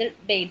 അതിൻ്റെ ഏത്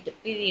ഡേറ്റ്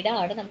പീരീഡ്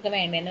ആണ് നമുക്ക്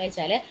വേണ്ടതെന്ന്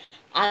വെച്ചാൽ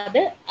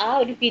അത് ആ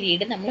ഒരു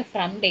പീരീഡ് നമ്മൾ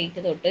ഫ്രം ഡേറ്റ്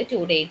തൊട്ട് ടു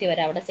ഡേറ്റ്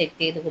വരെ അവിടെ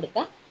സെറ്റ് ചെയ്ത്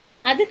കൊടുക്കുക.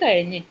 അത്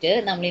കഴിഞ്ഞിട്ട്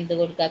നമ്മൾ എന്ത്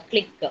കൊടുക്കുക,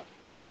 ക്ലിക്ക്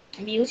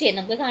വ്യൂ ചെയ്യാം.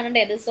 നമുക്ക്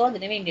കാണേണ്ടത്, സോ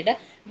അതിന് വേണ്ടിയിട്ട്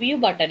വ്യൂ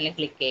ബട്ടണിൽ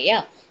ക്ലിക്ക്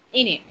ചെയ്യുക.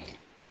 ഇനി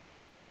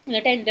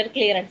എന്നിട്ട് എൻ്റർ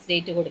ക്ലിയറൻസ്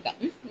ഡേറ്റ് കൊടുക്കാം.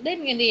 ദെൻ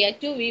എന്ത് ചെയ്യുക,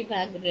 to view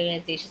bank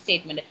realisation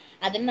statement.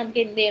 അതിന് നമുക്ക്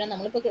എന്ത് ചെയ്യണം,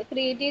 നമ്മളിപ്പോൾ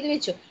ക്രിയേറ്റ് ചെയ്ത്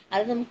വെച്ചു,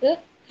 അത് നമുക്ക്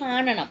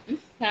കാണണം.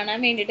 കാണാൻ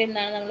വേണ്ടിയിട്ട്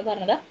എന്താണ് നമ്മൾ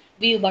പറഞ്ഞത്,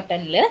 വ്യൂ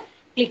ബട്ടണിൽ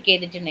ക്ലിക്ക്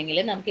ചെയ്തിട്ടുണ്ടെങ്കിൽ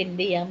നമുക്ക്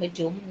എന്ത് ചെയ്യാൻ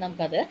പറ്റും,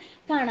 നമുക്കത്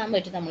കാണാൻ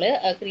പറ്റും. നമ്മൾ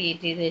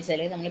ക്രിയേറ്റ് ചെയ്ത്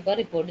വെച്ചാൽ നമ്മളിപ്പോൾ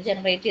റിപ്പോർട്ട്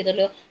ജനറേറ്റ്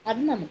ചെയ്തല്ലോ,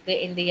 അത് നമുക്ക്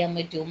എന്ത് ചെയ്യാൻ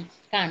പറ്റും,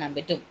 കാണാൻ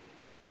പറ്റും.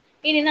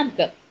 ഇനി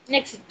നമുക്ക്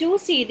next to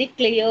see the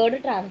cleared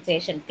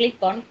transaction,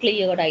 click on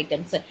cleared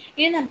items.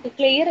 ഇനി നമുക്ക്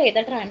ക്ലിയർ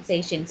ചെയ്ത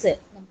ട്രാൻസാക്ഷൻസ്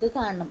നമുക്ക്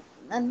കാണണം.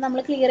 നമ്മൾ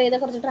ക്ലിയർ ചെയ്ത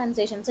കുറച്ച്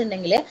ട്രാൻസാക്ഷൻസ്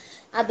ഉണ്ടെങ്കിൽ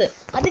അത്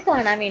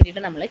കാണാൻ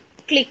വേണ്ടിയിട്ട് നമ്മൾ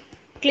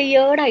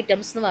ക്ലിയർഡ്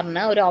ഐറ്റംസ് എന്ന് പറഞ്ഞ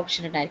ഒരു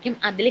ഓപ്ഷൻ ഉണ്ടായിരിക്കും,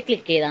 അതിൽ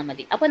ക്ലിക്ക് ചെയ്താൽ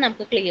മതി. അപ്പോൾ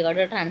നമുക്ക്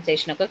ക്ലിയർഡ്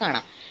ട്രാൻസാക്ഷൻ ഒക്കെ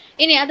കാണാം.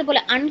 ഇനി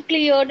അതുപോലെ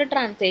അൺക്ലിയർഡ്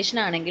ട്രാൻസാക്ഷൻ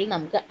ആണെങ്കിൽ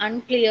നമുക്ക്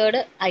അൺക്ലിയർഡ്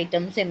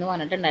ഐറ്റംസ് എന്ന്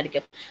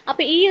പറഞ്ഞിട്ടുണ്ടായിരിക്കും.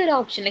 അപ്പോൾ ഈ ഒരു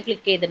ഓപ്ഷനിൽ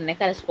ക്ലിക്ക്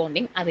ചെയ്തിട്ടുണ്ടെങ്കിൽ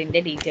കറസ്പോണ്ടിങ്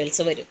അതിൻ്റെ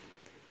ഡീറ്റെയിൽസ് വരും.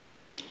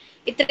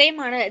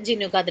 ഇത്രയുമാണ്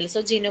ജിനു ഖാത്തിൽ.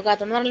 സോ ജിനു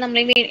ഖാത്ത് എന്ന് പറഞ്ഞാൽ നമ്മൾ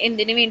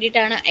എന്തിനു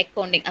വേണ്ടിയിട്ടാണ്,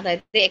 അക്കൗണ്ടിങ്,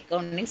 അതായത്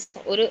അക്കൗണ്ടിങ്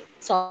ഒരു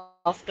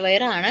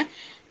സോഫ്റ്റ്വെയർ ആണ്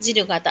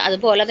ജിനു ഖാത്ത.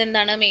 അതുപോലെ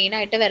അതെന്താണ് മെയിൻ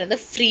ആയിട്ട്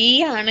വരുന്നത്, ഫ്രീ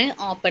ആണ്,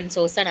 ഓപ്പൺ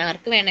സോഴ്സ് ആണ്.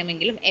 ആർക്ക്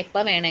വേണമെങ്കിലും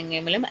എപ്പോൾ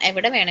വേണമെങ്കിലും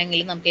എവിടെ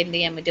വേണമെങ്കിലും നമുക്ക് എന്ത്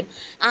ചെയ്യാൻ പറ്റും,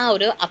 ആ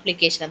ഒരു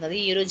ആപ്ലിക്കേഷൻ, അതായത്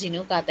ഈ ഒരു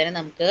ജിനു ഖാത്തനെ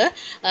നമുക്ക്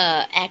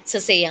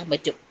ആക്സസ് ചെയ്യാൻ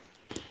പറ്റും.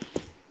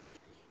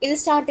 ഇത്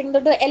സ്റ്റാർട്ടിങ്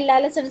തൊട്ട് എല്ലാ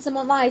ലെസൺസും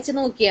വായിച്ചു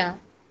നോക്കിയാ,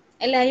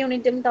 എല്ലാ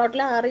യൂണിറ്റും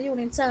ടോട്ടൽ 6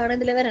 യൂണിറ്റ്സ് ആണ്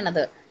ഇതിൽ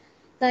വരണത്.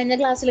 കഴിഞ്ഞ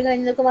ക്ലാസ്സിൽ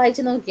കഴിഞ്ഞതൊക്കെ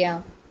വായിച്ചു നോക്കിയാ,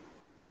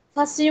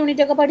 ഫസ്റ്റ്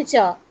യൂണിറ്റ് ഒക്കെ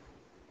പഠിച്ചോ?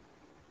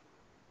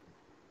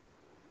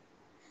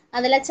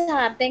 അതിലെ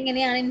ചാർട്ട്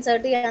എങ്ങനെയാണ്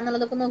ഇൻസേർട്ട്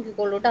ചെയ്യാന്നുള്ളതൊക്കെ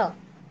നോക്കിക്കോളൂ കേട്ടോ,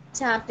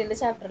 ചാർട്ടിന്റെ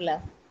ചാപ്റ്ററില്.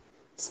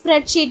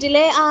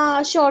 സ്പ്രെഡ്ഷീറ്റിലെ ആ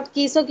ഷോർട്ട്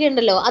കീസ് ഒക്കെ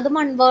ഉണ്ടല്ലോ, അത്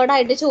വൺ വേർഡ്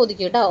ആയിട്ട്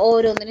ചോദിക്കും കേട്ടോ,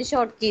 ഓരോന്നിനും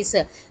ഷോർട്ട്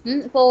കീസ്.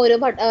 ഇപ്പോൾ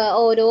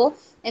ഓരോ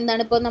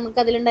എന്താണ് ഇപ്പോൾ നമുക്ക്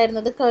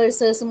അതിലുണ്ടായിരുന്നത്,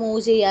 കേഴ്സേഴ്സ്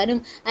മൂവ് ചെയ്യാനും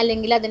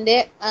അല്ലെങ്കിൽ അതിൻ്റെ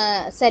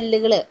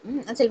സെല്ലുകൾ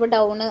ചിലപ്പോൾ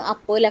ഡൗൺ,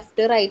 അപ്പ്,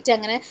 ലെഫ്റ്റ്, റൈറ്റ്,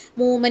 അങ്ങനെ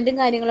മൂവ്മെൻറ്റും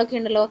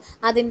കാര്യങ്ങളൊക്കെ ഉണ്ടല്ലോ,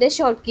 അതിൻ്റെ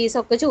ഷോർട്ട് കീസ്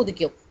ഒക്കെ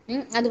ചോദിക്കും.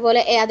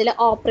 അതുപോലെ അതിൽ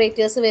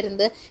ഓപ്പറേറ്റേഴ്സ്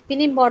വരുന്നത്.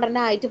 പിന്നെ ഇമ്പോർട്ടൻ്റ്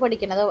ആയിട്ട്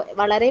പഠിക്കണത്,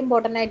 വളരെ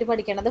ഇമ്പോർട്ടൻ്റ് ആയിട്ട്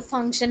പഠിക്കണത്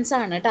ഫങ്ഷൻസ്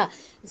ആണ് കേട്ടോ.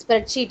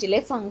 സ്പ്രെഡ്ഷീറ്റിലെ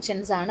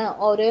ഫങ്ഷൻസ് ആണ്.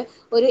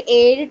 ഒരു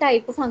 7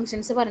 ടൈപ്പ്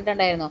ഫങ്ഷൻസ്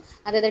പറഞ്ഞിട്ടുണ്ടായിരുന്നു.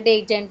 അതായത്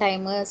date and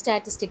time,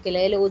 statistical,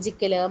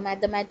 logical,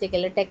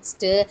 mathematical,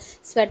 text,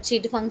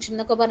 spreadsheet function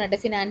എന്നൊക്കെ പറഞ്ഞിട്ട്,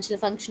 ഫിനാൻഷ്യൽ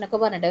ഫംഗ്ഷൻ ഒക്കെ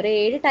പറഞ്ഞിട്ട് ഒരു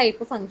 7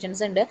 ടൈപ്പ്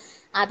ഫംഗ്ഷൻസ് ഉണ്ട്.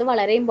 അത്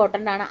വളരെ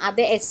ഇമ്പോർട്ടൻ്റ് ആണ്.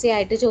 അത് എസ്സേ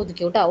ആയിട്ട്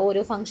ചോദിക്കും കേട്ടോ,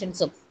 ഓരോ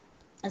ഫംഗ്ഷൻസും.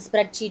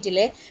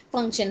 സ്പ്രെഡ്ഷീറ്റിലെ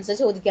ഫംഗ്ഷൻസ്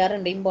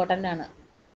ചോദിക്കാറുണ്ട്, ഇമ്പോർട്ടൻ്റ് ആണ്.